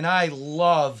and I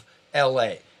love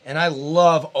LA and I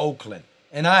love Oakland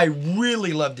and I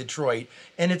really love Detroit.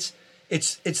 And it's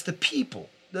the people.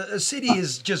 The city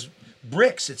is just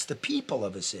bricks. It's the people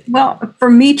of a city. Well,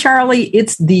 for me, Charlie,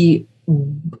 it's the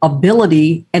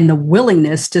ability and the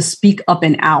willingness to speak up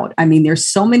and out. I mean, there's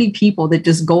so many people that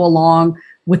just go along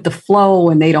with the flow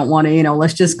and they don't want to,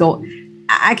 let's just go.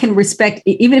 I can respect,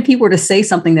 even if he were to say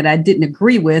something that I didn't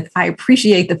agree with, I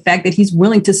appreciate the fact that he's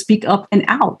willing to speak up and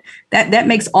out. That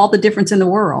makes all the difference in the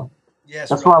world. Yes,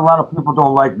 that's why a lot of people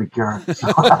don't like me, Karen.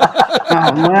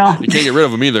 Well, You can't get rid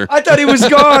of him either. I thought he was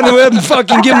gone. We haven't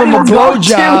fucking give him a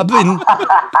blowjob. And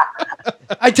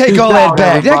I take all that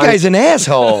back. That guy's an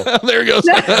asshole. There he goes.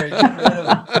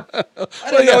 I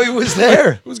didn't know he was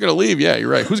there. Who's going to leave? Yeah, you're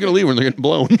right. Who's going to leave when they're getting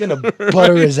blown? Gonna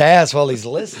butter his ass while he's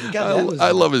listening. God, that was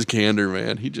I love his candor,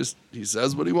 man. He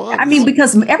says what he wants. I mean,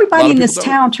 because A lot everybody of in this people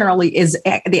don't. town, Charlie,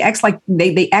 they act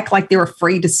like they're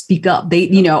afraid to speak up.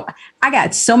 I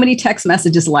got so many text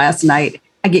messages last night.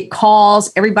 I get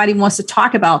calls. Everybody wants to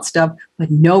talk about stuff, but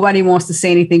nobody wants to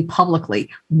say anything publicly.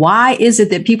 Why is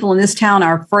it that people in this town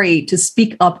are afraid to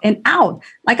speak up and out?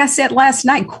 Like I said last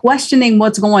night, questioning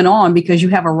what's going on because you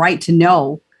have a right to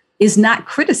know is not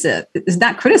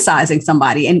criticizing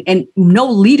somebody. And no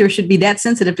leader should be that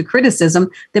sensitive to criticism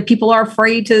that people are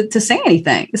afraid to say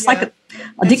anything. It's like a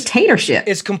dictatorship.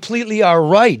 It's completely our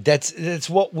right. That's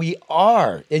what we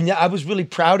are. And I was really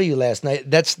proud of you last night.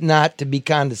 That's not to be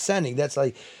condescending. That's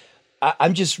like,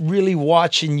 I'm just really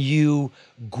watching you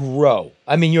grow.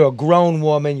 I mean, you're a grown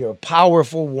woman. You're a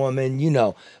powerful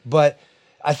woman, but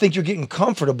I think you're getting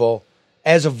comfortable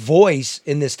as a voice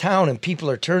in this town and people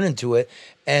are turning to it.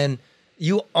 And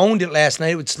you owned it last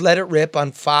night. It's Let It Rip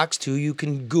on Fox 2. You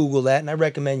can Google that, and I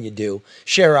recommend you do.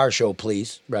 Share our show,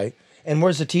 please, right? And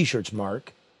where's the T-shirts,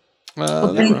 Mark?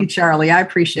 Well, thank you, Charlie. I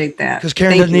appreciate that. Because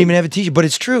Karen doesn't even have a T-shirt, but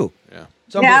it's true. Yeah.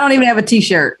 I don't even have a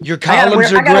T-shirt. Your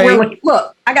columns are great.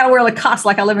 Look, I got to wear Lacoste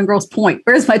like I live in Grosse Pointe.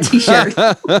 Where's my T-shirt?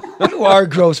 You are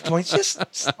Grosse Pointe.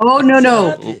 Just oh,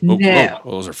 no.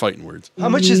 Those are fighting words. How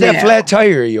much is that flat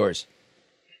tire of yours?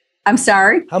 I'm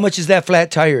sorry? How much is that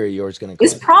flat tire of yours going to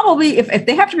cost? It's probably, if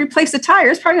they have to replace the tire,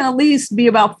 it's probably going to at least be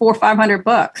about $400 or $500.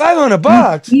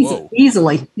 $500?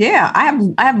 Easily. Yeah. I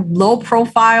have low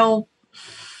profile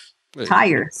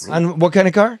tires. On what kind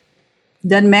of car?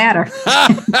 Doesn't matter.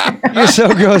 You're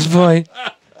so Grosse Pointe.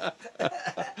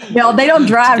 No, they don't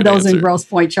drive good those in answer. Grosse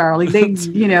Pointe, Charlie. They,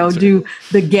 do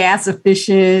the gas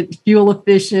efficient, fuel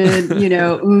efficient,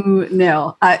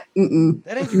 no. That ain't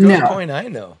the Grosse No. Point I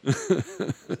know.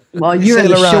 Well, They you're in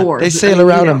sail the around- shore. They sail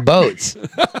around on boats.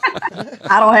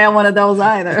 I don't have one of those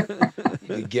either. You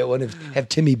could get one. Have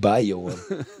Timmy buy you one.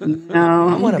 No,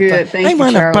 I'm good. Thank you,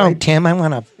 want Charlie. a boat, Tim. I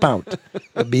want a boat.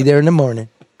 I'll be there in the morning.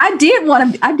 I did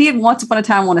once upon a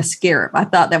time want a Scarab. I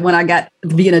thought that when I got to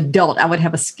be an adult, I would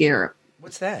have a Scarab.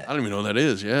 What's that? I don't even know what that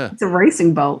is. Yeah. It's a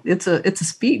racing boat. It's a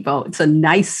speedboat. It's a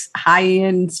nice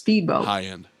high-end speedboat. High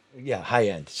end. Yeah, high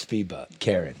end speedboat.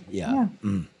 Karen. Yeah.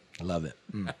 I love it.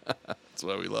 That's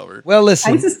why we love her. Well,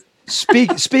 listen. I just-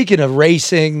 Speaking of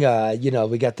racing,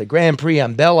 we got the Grand Prix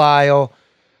on Belle Isle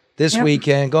this Yep.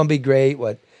 weekend. Going to be great.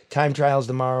 What time trials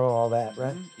tomorrow? All that,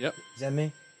 right? Yep. Is that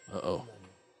me? Uh-oh.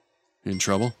 You in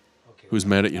trouble? Who's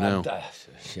mad at you now?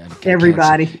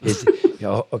 Everybody.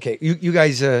 Okay, you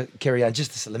guys carry on.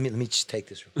 Just a second. Let me just take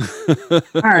this.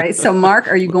 All right. So, Mark,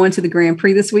 are you going to the Grand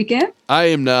Prix this weekend? I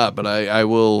am not, but I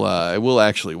will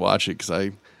actually watch it because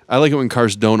I like it when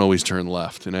cars don't always turn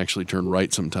left and actually turn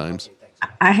right sometimes.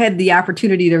 I had the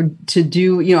opportunity to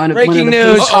do, on Breaking one of the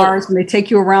news. police cars when they take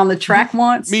you around the track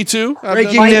once. Me too.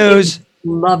 Breaking Quite- news.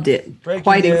 Loved it. Breaking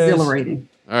Quite news. exhilarating.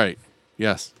 All right.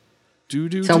 Yes.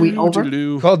 So we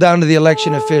over? Call down to the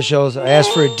election officials. I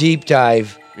asked for a deep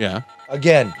dive. Yeah.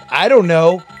 Again, I don't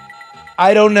know.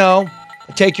 I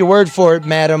take your word for it,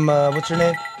 Madam. What's her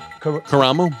name?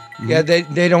 Karamo? Yeah,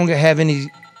 they don't have any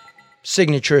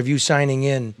signature of you signing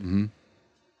in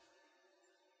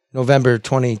November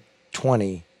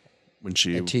 2020 when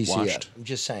she at TCF. watched. I'm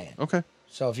just saying. Okay.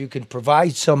 So if you can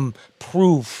provide some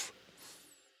proof,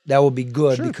 that would be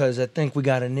good Sure. because I think we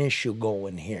got an issue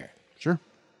going here. Sure.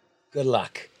 Good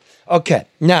luck. Okay,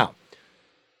 now,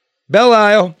 Belle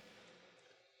Isle.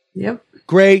 Yep.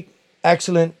 Great,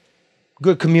 excellent,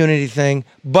 good community thing.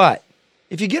 But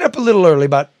if you get up a little early,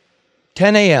 about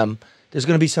 10 a.m., there's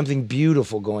going to be something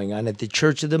beautiful going on at the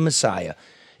Church of the Messiah.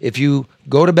 If you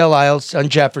go to Belle Isle on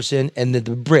Jefferson and the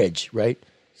bridge, right?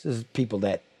 This is people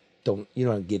that you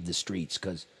don't give the streets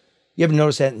because you ever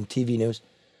notice that in TV news?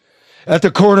 At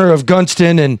the corner of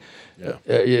Gunston and,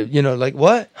 like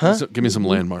what? Huh? Give me some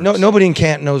landmarks. No, nobody in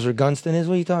Canton knows where Gunston is.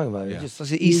 What are you talking about? It's just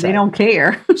the east They side. don't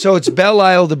care. So it's Belle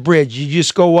Isle, the bridge. You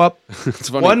just go up It's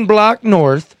funny. one block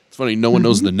north. It's funny. No one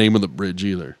knows the name of the bridge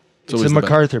either. It's always the Belle-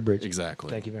 MacArthur Bridge.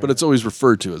 Exactly. Thank you very But much. it's always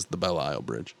referred to as the Belle Isle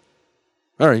Bridge.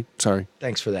 All right. Sorry.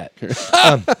 Thanks for that.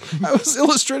 I was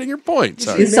illustrating your point.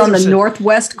 Sorry. It's on the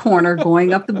northwest corner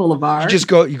going up the boulevard. You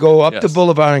go up the Yes.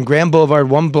 boulevard on Grand Boulevard,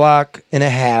 1.5 blocks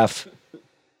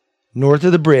north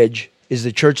of the bridge is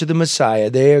the Church of the Messiah.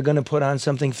 They are going to put on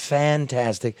something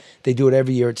fantastic. They do it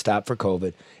every year at Stop for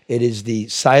COVID. It is the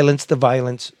Silence the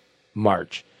Violence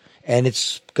March, and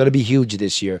it's going to be huge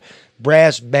this year.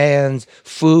 Brass bands,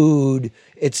 food.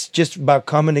 It's just about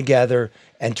coming together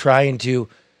and trying to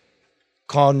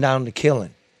calm down the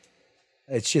killing.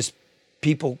 It's just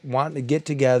people wanting to get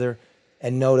together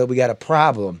and know that we got a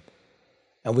problem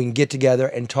and we can get together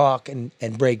and talk and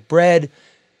break bread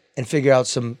and figure out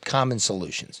some common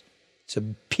solutions. It's a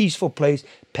peaceful place.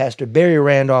 Pastor Barry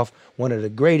Randolph, one of the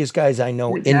greatest guys I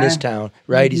know Good in this guy. town,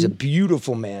 right? He's a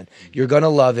beautiful man. You're going to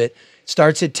love it.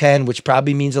 Starts at 10, which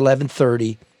probably means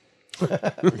 11:30.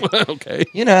 Okay.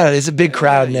 You know, it's a big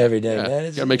crowd and everything, Yeah.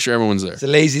 man. Gotta make sure everyone's there. It's a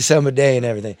lazy summer day and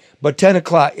everything. But 10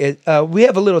 o'clock, we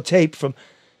have a little tape from,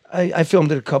 I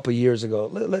filmed it a couple years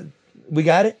ago. We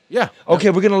got it? Yeah. Okay,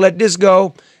 we're going to let this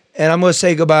go. And I'm going to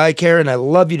say goodbye, Karen. I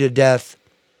love you to death.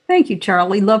 Thank you,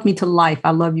 Charlie. Love me to life.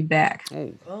 I love you back.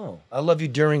 Oh, I love you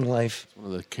during life.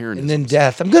 One of the Karen. And then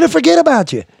death. I'm going to forget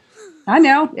about you. I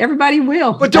know. Everybody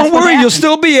will. But don't worry, you'll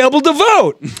still be able to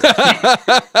vote.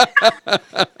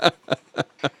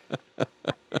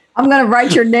 I'm going to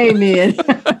write your name in.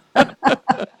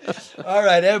 All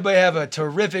right, everybody have a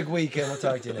terrific weekend. We'll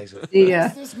talk to you next week. Yeah.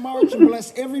 This march and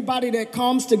bless everybody that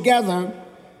comes together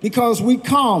because we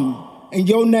come in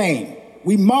your name.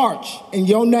 We march in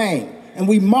your name. And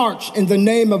we march in the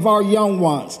name of our young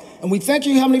ones. And we thank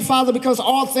you, Heavenly Father, because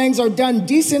all things are done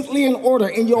decently in order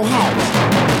in your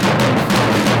house.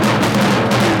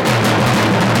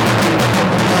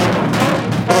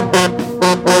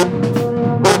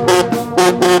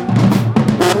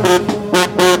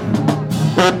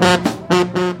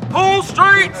 Whole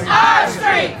streets! Our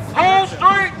streets! Whole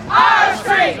streets! Our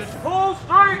streets! Whole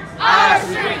streets! Our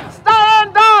streets!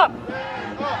 Stand up!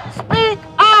 Speak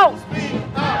out!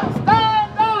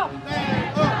 Stand up!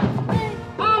 Speak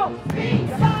out! Speak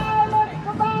out!